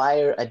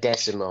acquire a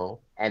Decimo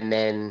and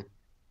then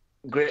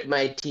grit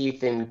my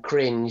teeth and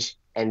cringe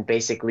and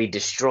basically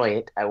destroy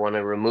it. I want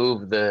to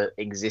remove the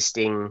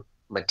existing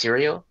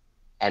material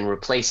and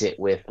replace it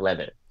with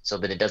leather so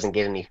that it doesn't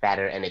get any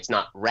fatter and it's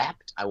not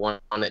wrapped. I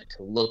want it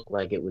to look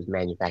like it was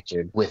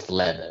manufactured with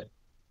leather.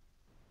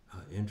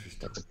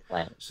 Interesting. That's a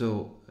plan.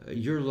 So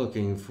you're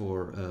looking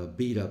for a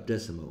beat up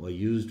Decimo, a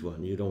used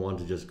one. You don't want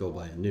to just go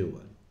buy a new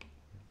one.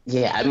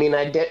 Yeah, I mean,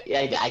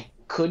 I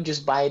could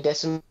just buy a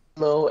Decimo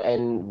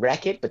and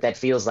wreck it, but that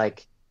feels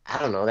like I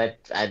don't know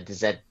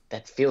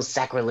that feels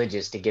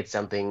sacrilegious to get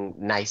something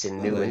nice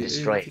and Well, new and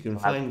destroy if you it. can So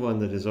find one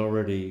that is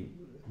already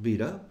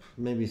beat up,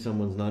 maybe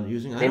someone's not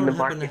using. I I'm in don't the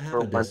happen to market have for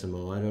a one.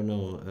 Decimo. I don't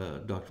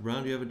know. Dr.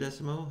 Brown, do you have a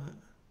Decimo?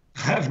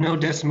 I have no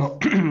decimal.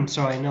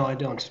 Sorry, no, I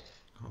don't.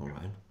 All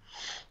right.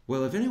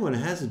 Well, if anyone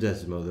has a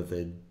Decimo that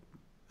they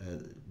uh,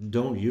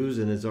 don't use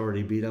and it's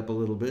already beat up a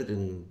little bit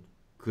and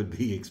could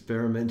be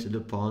experimented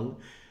upon,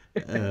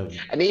 um,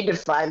 I need to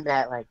find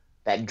that like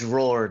that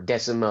drawer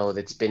Decimo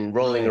that's been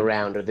rolling right.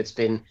 around or that's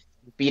been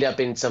beat up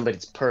in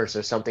somebody's purse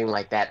or something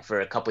like that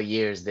for a couple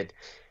years that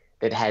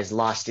has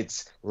lost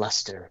its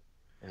luster.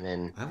 And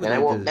then I would then I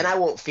like won't then to. I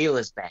won't feel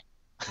as bad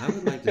I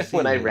would like to see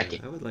when I that. wreck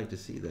it. I would like to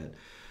see that.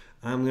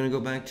 I'm going to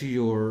go back to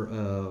your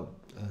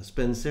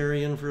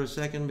Spencerian for a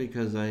second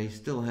because I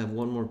still have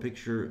one more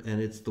picture,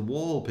 and it's the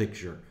wall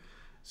picture.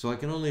 So I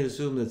can only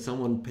assume that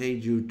someone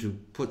paid you to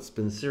put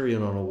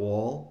Spencerian on a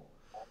wall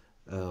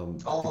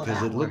Oh,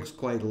 because it that one. looks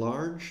quite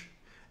large.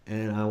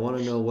 And I want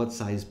to know what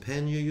size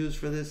pen you use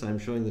for this. I'm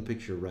showing the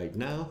picture right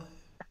now.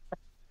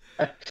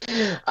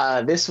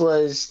 This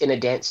was in a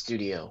dance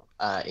studio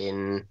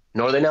in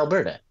northern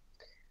Alberta,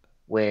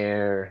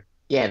 where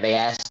yeah, they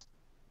asked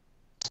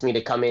me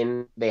to come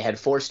in. They had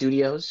four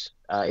studios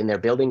in their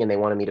building, and they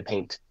wanted me to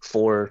paint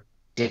four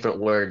different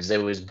words.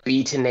 There was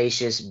be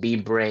tenacious, be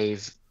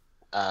brave,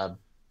 uh,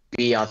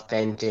 be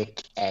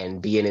authentic,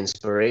 and be an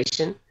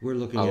inspiration We're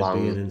looking at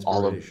being along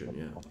all of inspiration,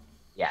 yeah.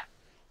 yeah.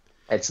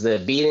 It's the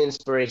be an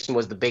inspiration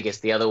was the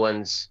biggest. The other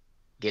ones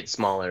get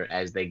smaller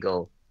as they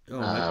go. Oh,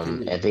 I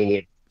I can.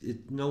 think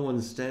No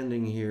one's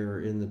standing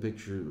here in the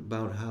picture.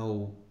 About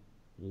how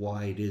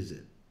wide is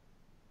it?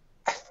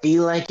 I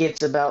feel like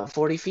it's about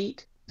 40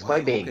 feet. It's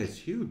quite Wow. Okay, big. it's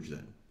huge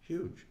then.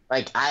 Huge.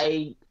 Like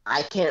I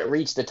can't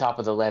reach the top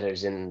of the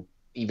letters and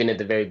even at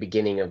the very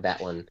beginning of that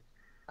one.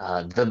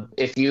 The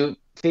if you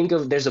think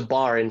of there's a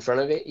bar in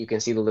front of it, you can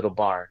see the little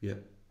bar. Yeah,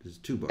 there's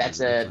two bars. It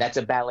looks like. That's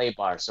a ballet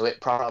bar, so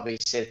it probably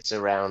sits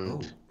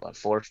around Oh, what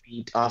 4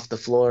 feet off the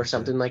floor, okay.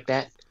 something like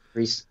that.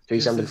 Three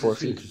Because something this four is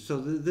feet. huge. So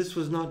this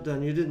was not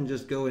done. You didn't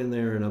just go in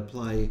there and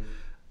apply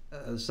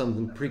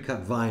something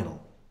pre-cut vinyl.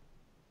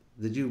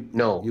 Did you?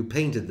 No, You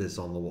painted this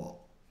on the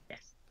wall.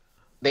 yes.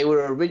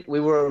 We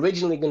were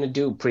originally going to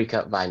do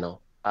pre-cut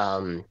vinyl,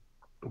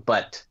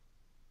 but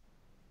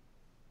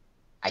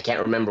I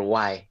can't remember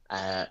why.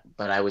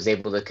 But I was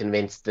able to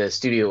convince the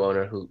studio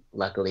owner, who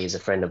luckily is a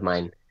friend of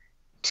mine,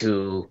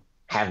 to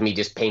have me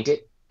just paint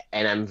it.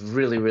 And I'm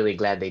really, really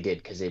glad they did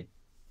because it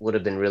would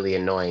have been really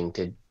annoying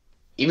to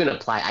even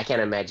apply. I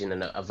can't imagine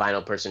a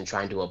vinyl person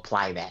trying to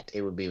apply that.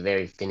 It would be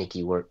very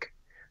finicky work,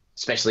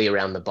 especially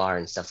around the bar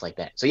and stuff like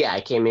that. So yeah,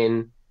 I came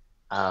in.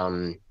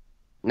 Um,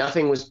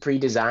 Nothing was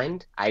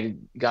pre-designed. I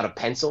got a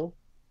pencil.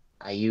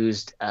 I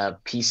used a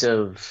piece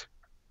of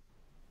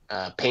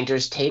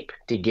painter's tape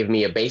to give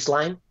me a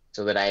baseline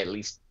so that I at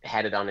least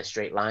had it on a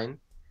straight line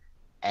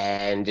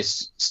and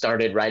just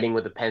started writing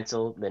with a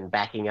pencil, then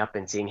backing up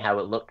and seeing how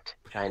it looked,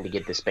 trying to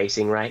get the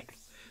spacing right.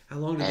 How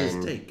long did this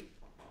And take?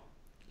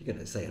 You're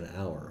gonna say an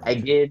hour, I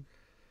aren't you? did,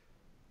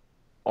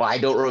 well, I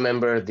don't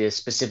remember the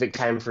specific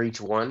time for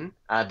each one.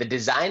 The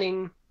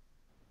designing,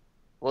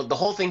 well, the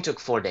whole thing took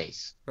 4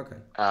 days. Okay.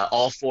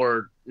 All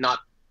four, not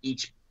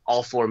each,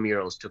 all four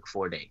murals took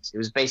 4 days. It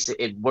was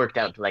it worked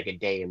out to like a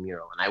day a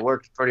mural. And I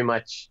worked pretty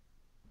much,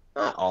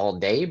 not all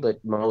day,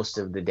 but most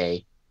of the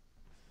day.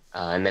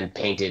 And then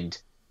painted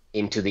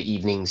into the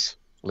evenings.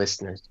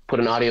 Listeners, put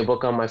an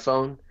audiobook on my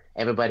phone.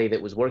 Everybody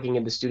that was working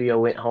in the studio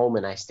went home,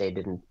 and I stayed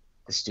in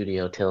the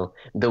studio till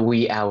the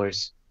wee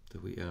hours. The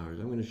wee hours.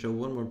 I'm going to show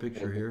one more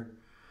picture here,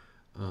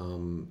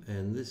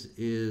 and this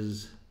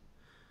is.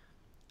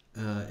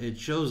 It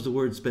shows the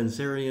word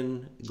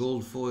Spencerian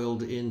gold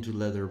foiled into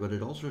leather, but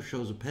it also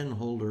shows a pen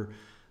holder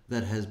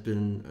that has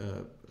been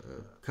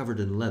covered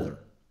in leather.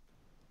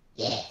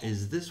 Yeah,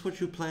 Is this what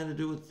you plan to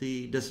do with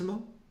the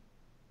Decimo?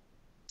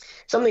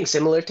 something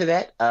similar to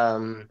that.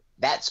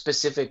 That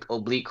specific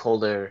oblique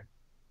holder,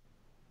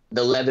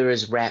 the leather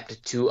is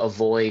wrapped to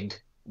avoid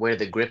where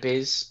the grip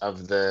is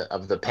of the I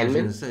was going to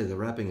penman. say the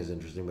wrapping is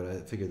interesting, but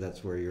I figured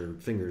that's where your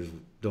fingers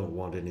don't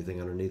want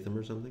anything underneath them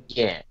or something.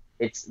 Yeah,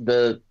 it's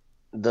the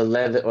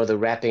leather or the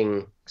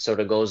wrapping sort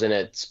of goes in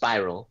a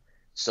spiral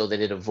so that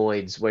it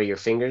avoids where your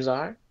fingers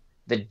are.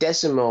 The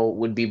Decimo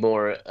would be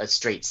more a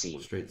straight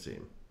seam. Straight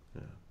seam.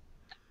 Yeah.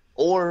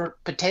 Or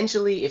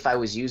potentially, if I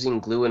was using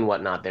glue and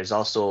whatnot, there's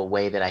also a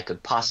way that I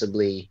could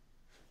possibly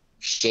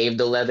shave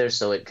the leather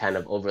so it kind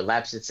of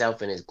overlaps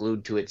itself and is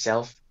glued to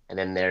itself, and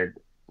then there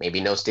maybe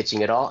no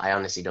stitching at all. I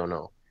honestly don't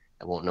know.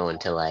 I won't know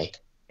until I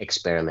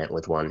experiment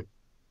with one.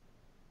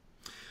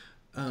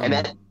 And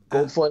that Um, uh,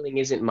 gold foiling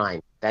isn't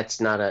mine. That's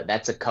not a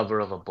that's a cover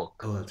of a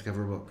book. oh, that's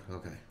cover book.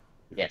 Okay.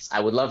 Yes, I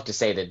would love to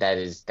say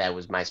that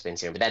was my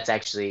Spencerian, but that's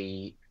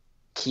actually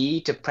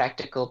key to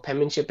practical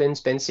penmanship in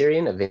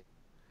Spencerian.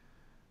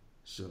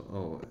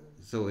 So,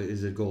 so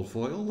is it gold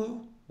foil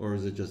though, or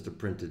is it just a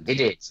printed?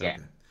 It is, yeah.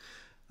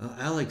 Okay.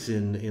 Alex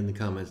in the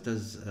comments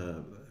does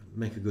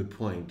make a good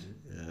point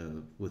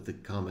with the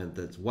comment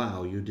that's,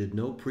 wow, you did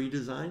no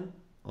pre-design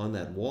on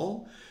that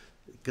wall?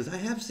 Because I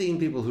have seen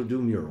people who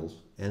do murals,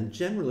 and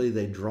generally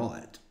they draw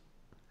it.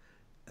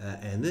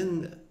 And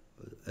then,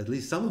 at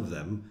least some of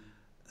them,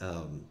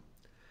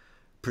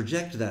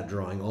 project that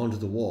drawing onto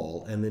the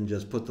wall and then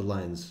just put the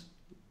lines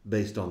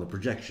based on the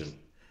projection.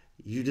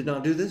 You did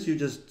not do this? You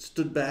just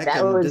stood back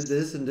did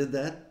this and did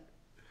that?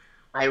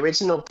 My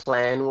original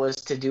plan was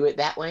to do it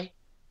that way.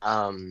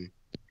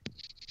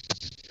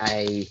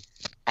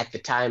 At the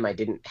time, I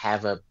didn't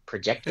have a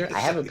projector. I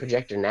have a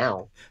projector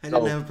now. I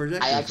didn't have a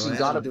projector, I actually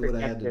got a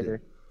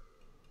projector.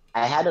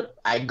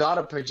 I got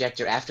a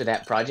projector after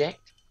that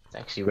project. It's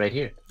actually right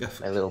here.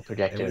 My little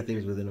projector.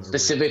 Everything's within our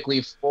specifically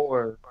reach.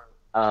 For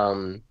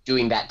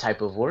doing that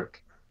type of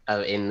work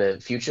in the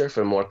future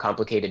for more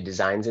complicated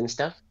designs and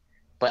stuff.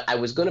 But I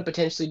was going to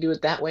potentially do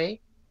it that way.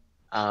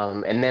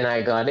 And then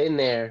I got in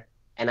there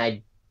and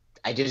I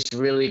just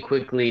really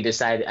quickly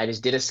decided, I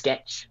just did a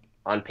sketch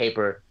on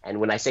paper. And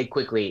when I say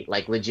quickly,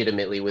 like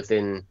legitimately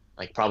within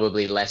like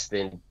probably less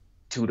than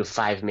 2 to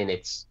 5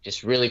 minutes,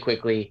 just really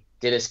quickly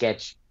did a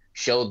sketch,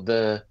 showed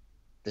the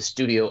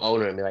studio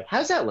owner and be like,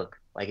 how's that look?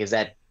 Like, is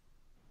that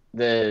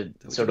the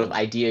sort of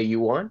idea you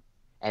want?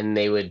 And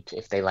they would,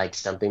 if they liked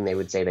something, they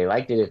would say they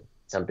liked it. If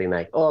something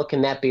like, oh,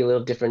 can that be a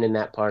little different in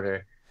that part?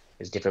 Or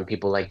because different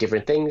people like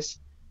different things.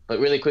 But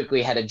really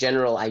quickly had a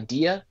general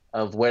idea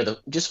of where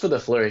just for the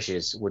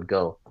flourishes would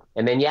go.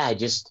 And then, yeah, I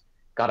just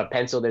got a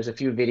pencil. There's a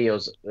few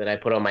videos that I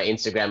put on my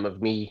Instagram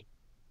of me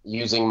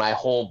using my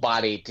whole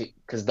body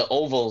because the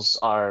ovals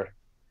are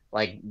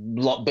like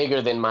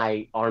bigger than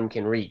my arm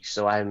can reach.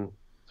 So I'm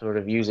sort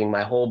of using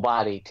my whole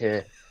body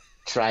to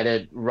try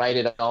to write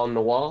it on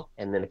the wall.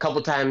 And then a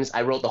couple times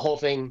I wrote the whole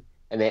thing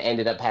and then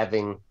ended up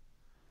having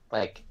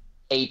like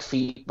 8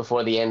 feet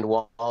before the end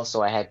wall.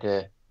 So I had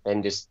to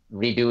then just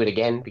redo it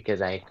again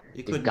because I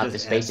got the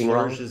spacing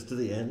wrong. To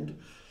the end.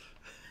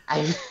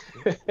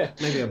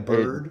 Maybe a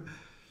bird.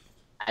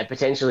 I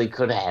potentially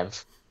could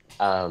have.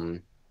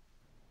 But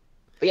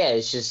yeah,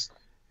 it's just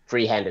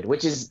free-handed,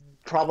 which is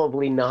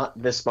probably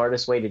not the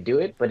smartest way to do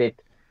it, but it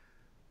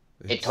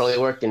totally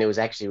worked and it was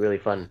actually really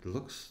fun.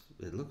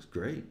 It looks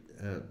great.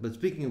 But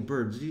speaking of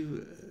birds,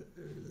 do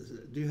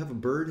you have a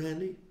bird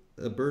handy?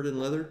 A bird in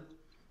leather?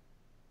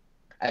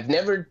 I've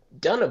never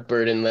done a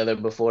bird in leather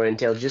before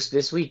until just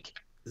this week.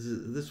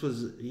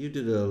 You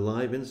did a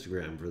live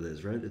Instagram for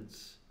this, right?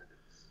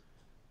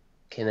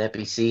 Can that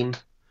be seen?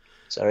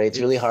 Sorry, it's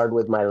really hard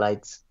with my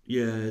lights.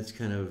 Yeah, it's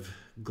kind of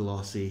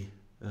glossy.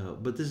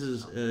 But this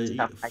is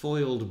a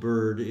foiled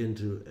bird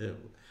into...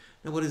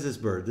 now, what is this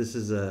bird? This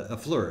is a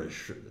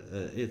flourish.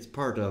 It's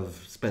part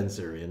of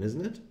Spencerian,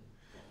 isn't it?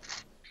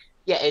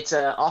 Yeah, it's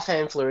an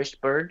offhand flourished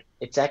bird.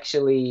 It's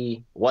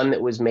actually one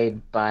that was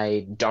made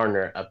by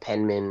Darner, a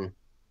penman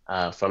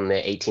from the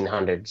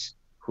 1800s.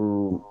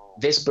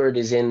 This bird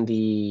is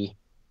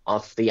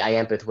off the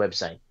Iampith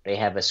website. They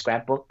have a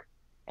scrapbook,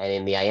 and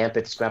in the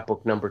Iampith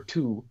scrapbook number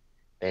 2,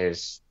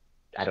 there's,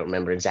 I don't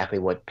remember exactly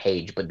what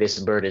page, but this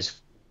bird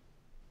is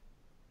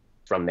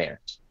from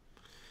there.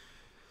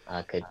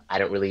 I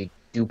don't really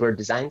do bird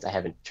designs. I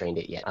haven't trained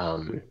it yet.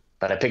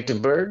 But I picked a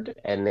bird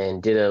and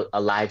then did a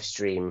live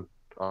stream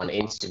on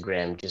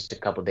Instagram just a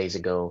couple days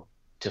ago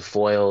to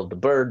foil the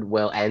bird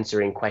while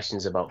answering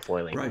questions about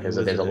foiling. Right, because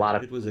there's a lot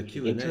of it was a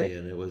Q&A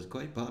and it was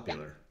quite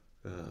popular.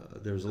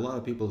 There's a lot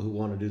of people who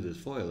want to do this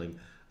foiling.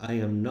 I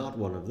am not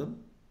one of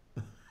them.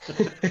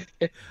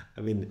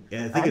 I mean,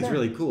 I think it's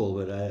really cool,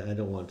 but I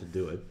don't want to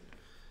do it.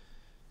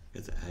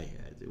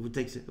 It would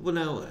take. Well,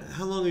 now,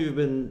 how long have you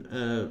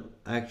been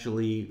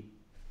actually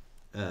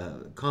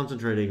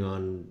concentrating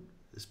on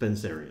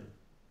Spencerian?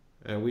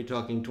 Are we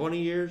talking 20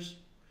 years,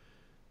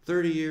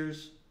 30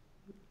 years,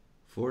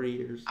 40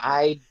 years?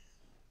 I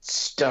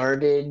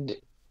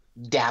started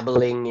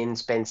dabbling in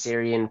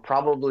Spencerian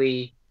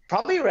probably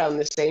around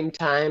the same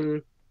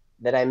time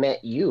that I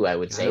met you, I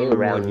would say. I don't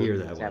remember around what year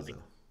that was, though.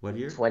 What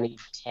year?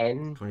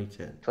 2010.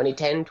 2010.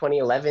 2010,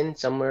 2011,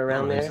 somewhere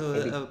around there. So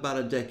maybe. About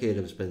a decade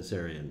of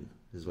Spencerian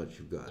is what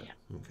you've got.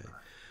 Yeah. Okay.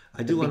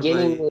 I do want to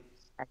play...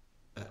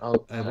 I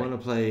want to sorry.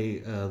 play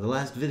the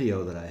last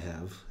video that I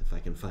have, if I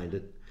can find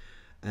it.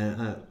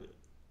 And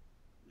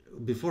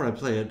before I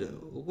play it,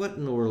 what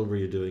in the world were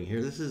you doing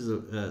here? This is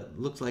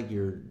looks like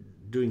you're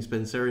doing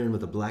Spencerian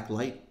with a black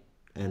light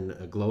and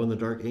a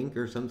glow-in-the-dark ink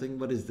or something.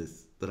 What is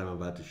this that I'm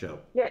about to show?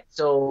 Yeah,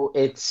 so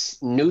it's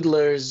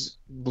Noodler's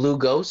Blue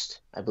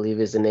Ghost, I believe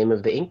is the name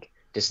of the ink.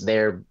 Just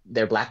their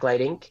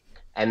blacklight ink.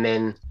 And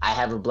then I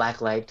have a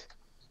blacklight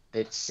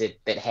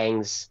that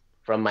hangs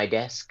from my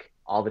desk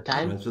all the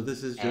time. Right, so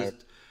this is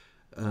just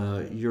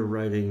you're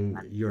writing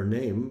your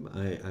name,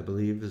 I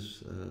believe,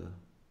 is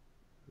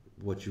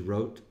what you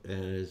wrote,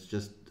 and it's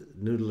just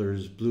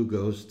Noodler's Blue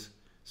Ghost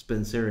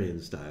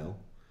Spencerian style.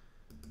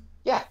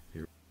 Yeah.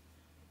 Here.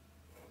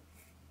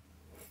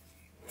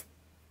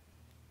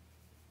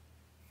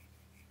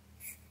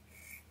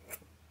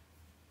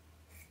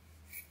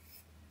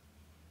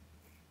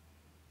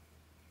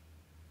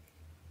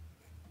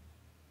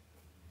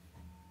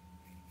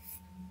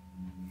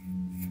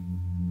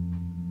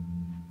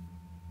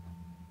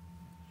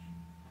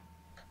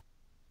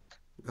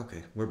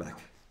 Okay, we're back.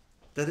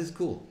 That is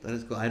cool. That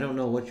is cool. I don't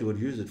know what you would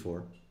use it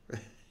for.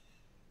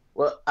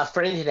 Well, a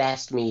friend had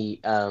asked me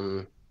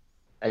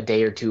a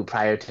day or two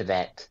prior to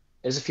that.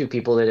 There's a few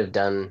people that have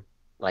done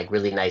like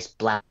really nice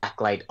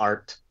blacklight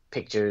art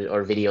pictures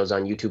or videos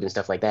on YouTube and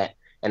stuff like that.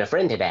 And a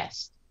friend had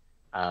asked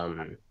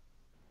um,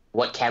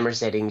 what camera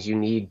settings you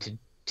need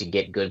to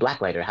get good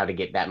blacklight or how to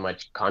get that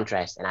much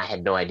contrast, and I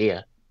had no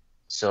idea.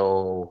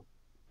 So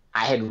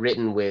I had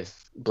written with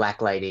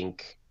blacklight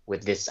ink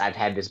with this. I've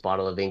had this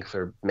bottle of ink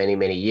for many,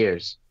 many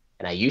years,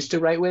 and I used to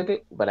write with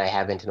it, but I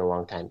haven't in a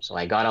long time. So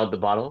I got out the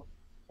bottle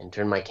and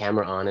turned my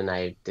camera on,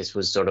 and this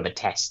was sort of a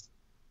test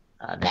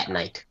that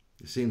night.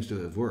 It seems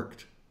to have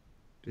worked.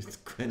 It's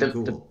kind The,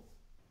 of the cool.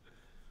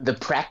 the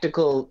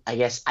practical, I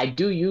guess, I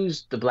do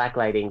use the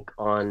blacklight ink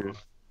on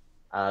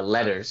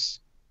letters.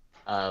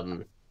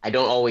 I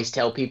don't always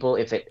tell people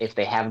if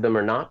they have them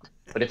or not,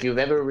 but if you've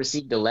ever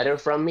received a letter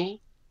from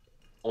me,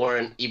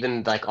 or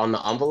even like on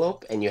the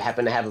envelope, and you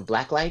happen to have a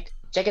blacklight,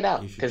 check it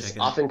out You should because check it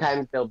out.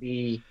 oftentimes there'll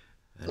be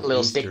An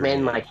little stick Easter men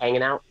egg. like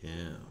hanging out.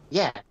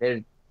 Yeah. Yeah,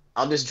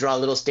 I'll just draw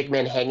little stick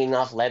men hanging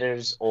off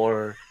letters,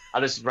 or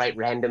I'll just write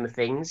random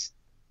things.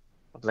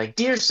 I'll be like,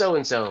 "Dear so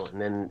and so," and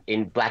then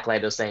in blacklight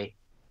it'll say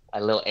a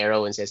little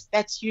arrow and says,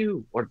 "That's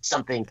you," or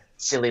something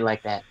silly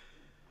like that.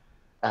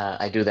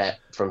 I do that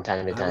from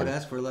time to I would time.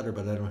 ask for a letter,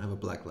 but I don't have a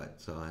black light,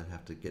 so I'd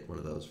have to get one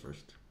of those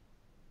first.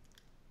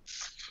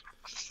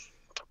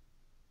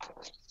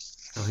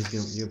 Oh, you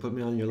gonna put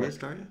me on your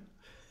list, are you?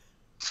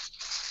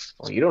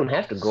 Well, you don't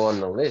have to go on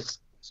the list.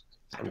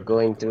 I'm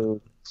going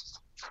through.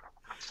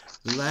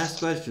 The last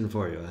question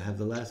for you. I have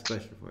the last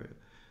question for you.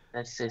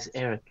 That says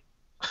Eric.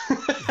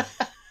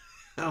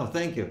 Oh,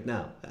 thank you.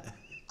 Now,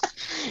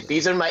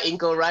 These are my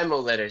Inco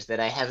Rimo letters that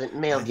I haven't I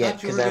mailed yet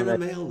thought you were because gonna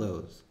mail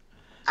those.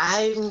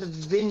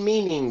 I've been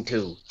meaning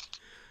to.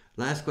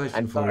 Last question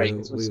I'm for sorry. you.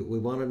 This was We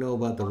want to know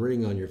about the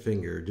ring on your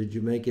finger. Did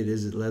you make it?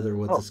 Is it leather?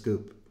 What's the oh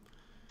scoop?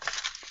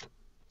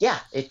 yeah.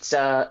 It's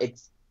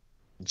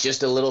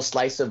just a little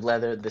slice of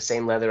leather, the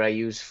same leather I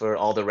use for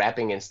all the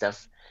wrapping and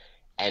stuff.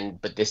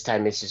 But this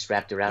time it's just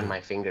wrapped around Yeah.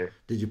 my finger.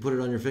 Did you put it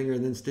on your finger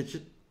and then stitch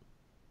it?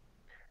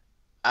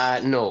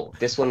 No,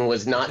 this one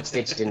was not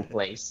stitched in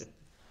place.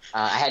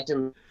 I had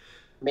to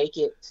make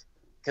it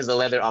because the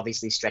leather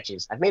obviously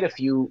stretches. I've made a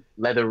few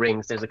leather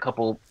rings. There's a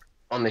couple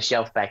on the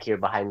shelf back here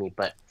behind me,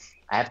 but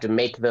I have to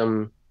make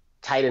them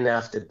tight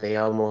enough that they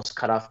almost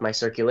cut off my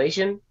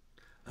circulation.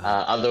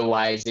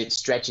 Otherwise, it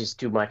stretches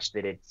too much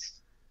that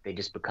they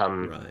just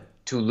become Right.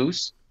 too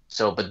loose.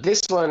 So, but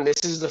this one,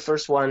 this is the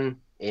first one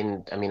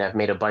I mean, I've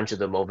made a bunch of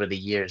them over the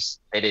years.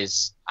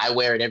 I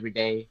wear it every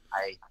day.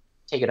 I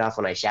take it off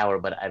when I shower,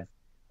 but I've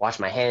washed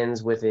my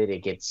hands with it.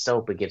 It gets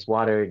soap, it gets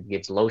water, it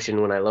gets lotion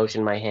when I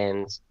lotion my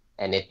hands,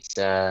 and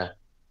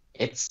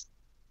it's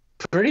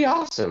pretty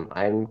awesome.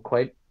 I'm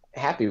quite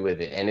happy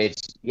with it, and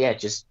it's yeah,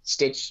 just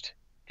stitched,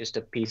 just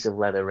a piece of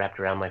leather wrapped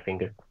around my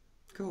finger.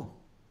 Cool.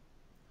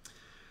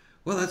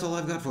 Well, that's all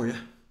I've got for you.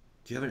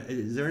 Do you have?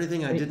 Is there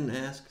anything I didn't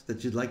ask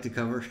that you'd like to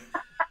cover?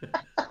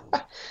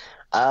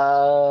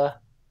 Uh,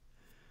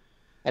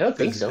 I don't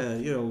think Because so.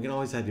 we can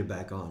always have you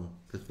back on.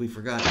 Because we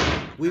forgot.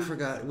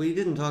 We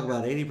didn't talk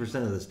about 80%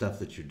 of the stuff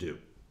that you do.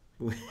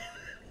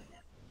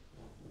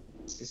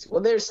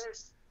 Well,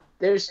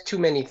 there's too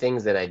many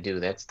things that I do.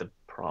 That's the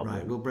problem.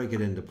 Right. We'll break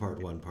it into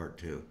part one, part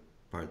two,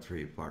 part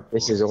three, part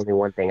This four. is only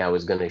one thing I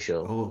was gonna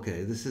show. Oh,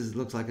 okay. This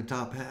looks like a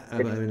top hat. I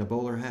mean, a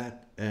bowler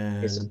hat,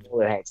 It's a and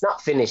bowler hat. It's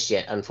not finished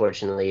yet,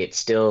 unfortunately. It's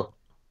still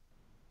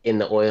in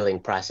the oiling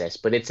process,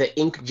 but it's an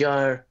ink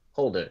jar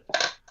holder.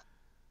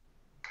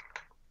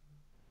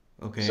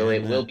 okay, So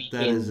and it will be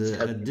that is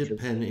hinged a dip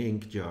pen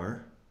ink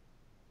jar,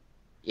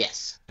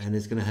 Yes, and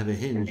it's going to have a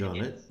hinge on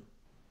then it.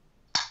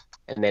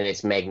 and then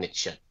it's magnet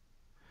shut.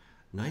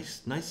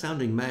 Nice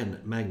sounding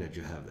magnet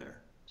you have there.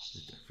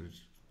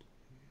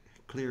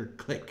 Clear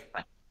click.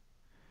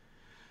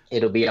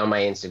 It'll be on my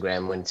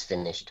Instagram when it's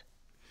finished.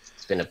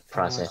 It's been a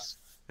process.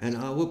 And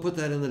we'll put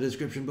that in the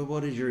description. But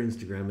what is your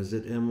Instagram? Is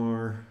it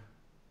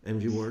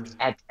MG Ward?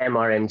 At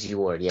MRMG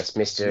Ward, yes,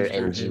 Mr.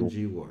 MG.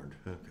 MG Ward.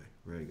 Okay,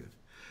 very good.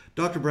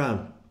 Dr.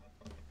 Brown,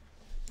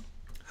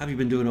 how have you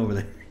been doing over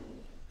there?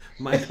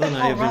 Michael and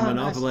I have been rather nice.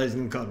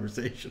 monopolizing the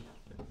conversation.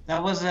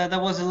 That was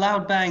a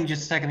loud bang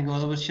just a second ago.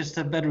 That was just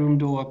a bedroom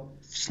door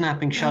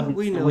snapping shut.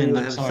 We in the know wind. you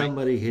I'm have sorry.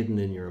 somebody hidden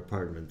in your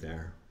apartment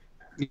there.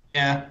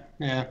 Yeah.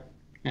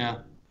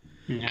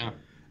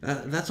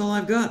 That's all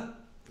I've got.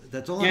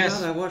 That's all I've Yes.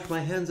 got. I washed my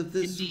hands of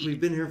this. Indeed.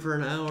 We've been here for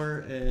an hour,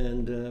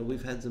 and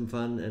we've had some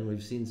fun, and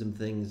we've seen some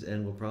things,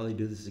 and we'll probably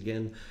do this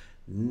again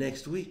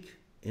next week.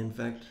 In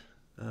fact,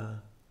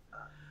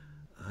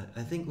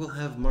 I think we'll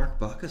have Mark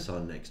Bacchus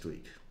on next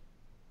week.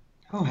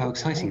 Oh, how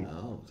exciting!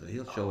 Oh, so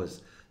he'll show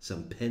us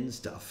some pen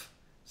stuff,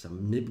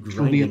 some nib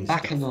It'll be a grinding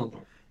stuff. backlog.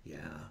 Yeah,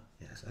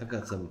 yes. I've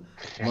got some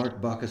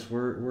Mark Bacchus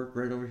work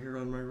right over here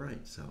on my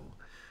right, so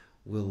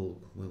we'll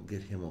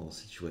get him all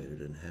situated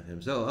and have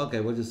him. So,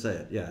 okay, we'll just say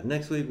it. Yeah,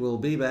 next week we'll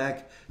be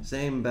back,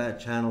 same bat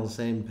channel,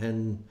 same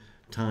pen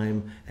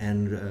time,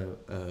 and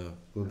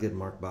we'll get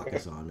Mark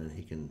Bacchus on, and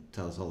he can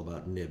tell us all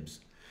about nibs.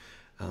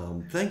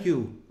 Thank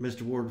you,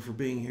 Mr. Ward, for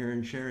being here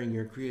and sharing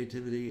your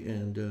creativity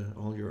and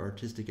all your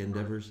artistic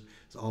endeavors.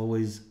 It's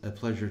always a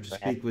pleasure to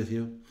speak with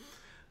you.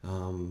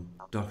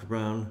 Dr.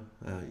 Brown,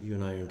 you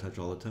and I are in touch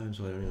all the time,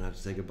 so I don't even have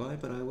to say goodbye,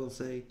 but I will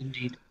say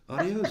Indeed.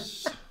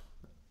 adios.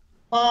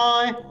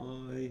 Bye.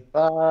 Bye.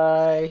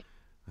 Bye.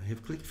 I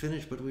have clicked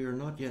finish, but we are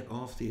not yet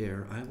off the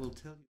air. I will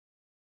tell you.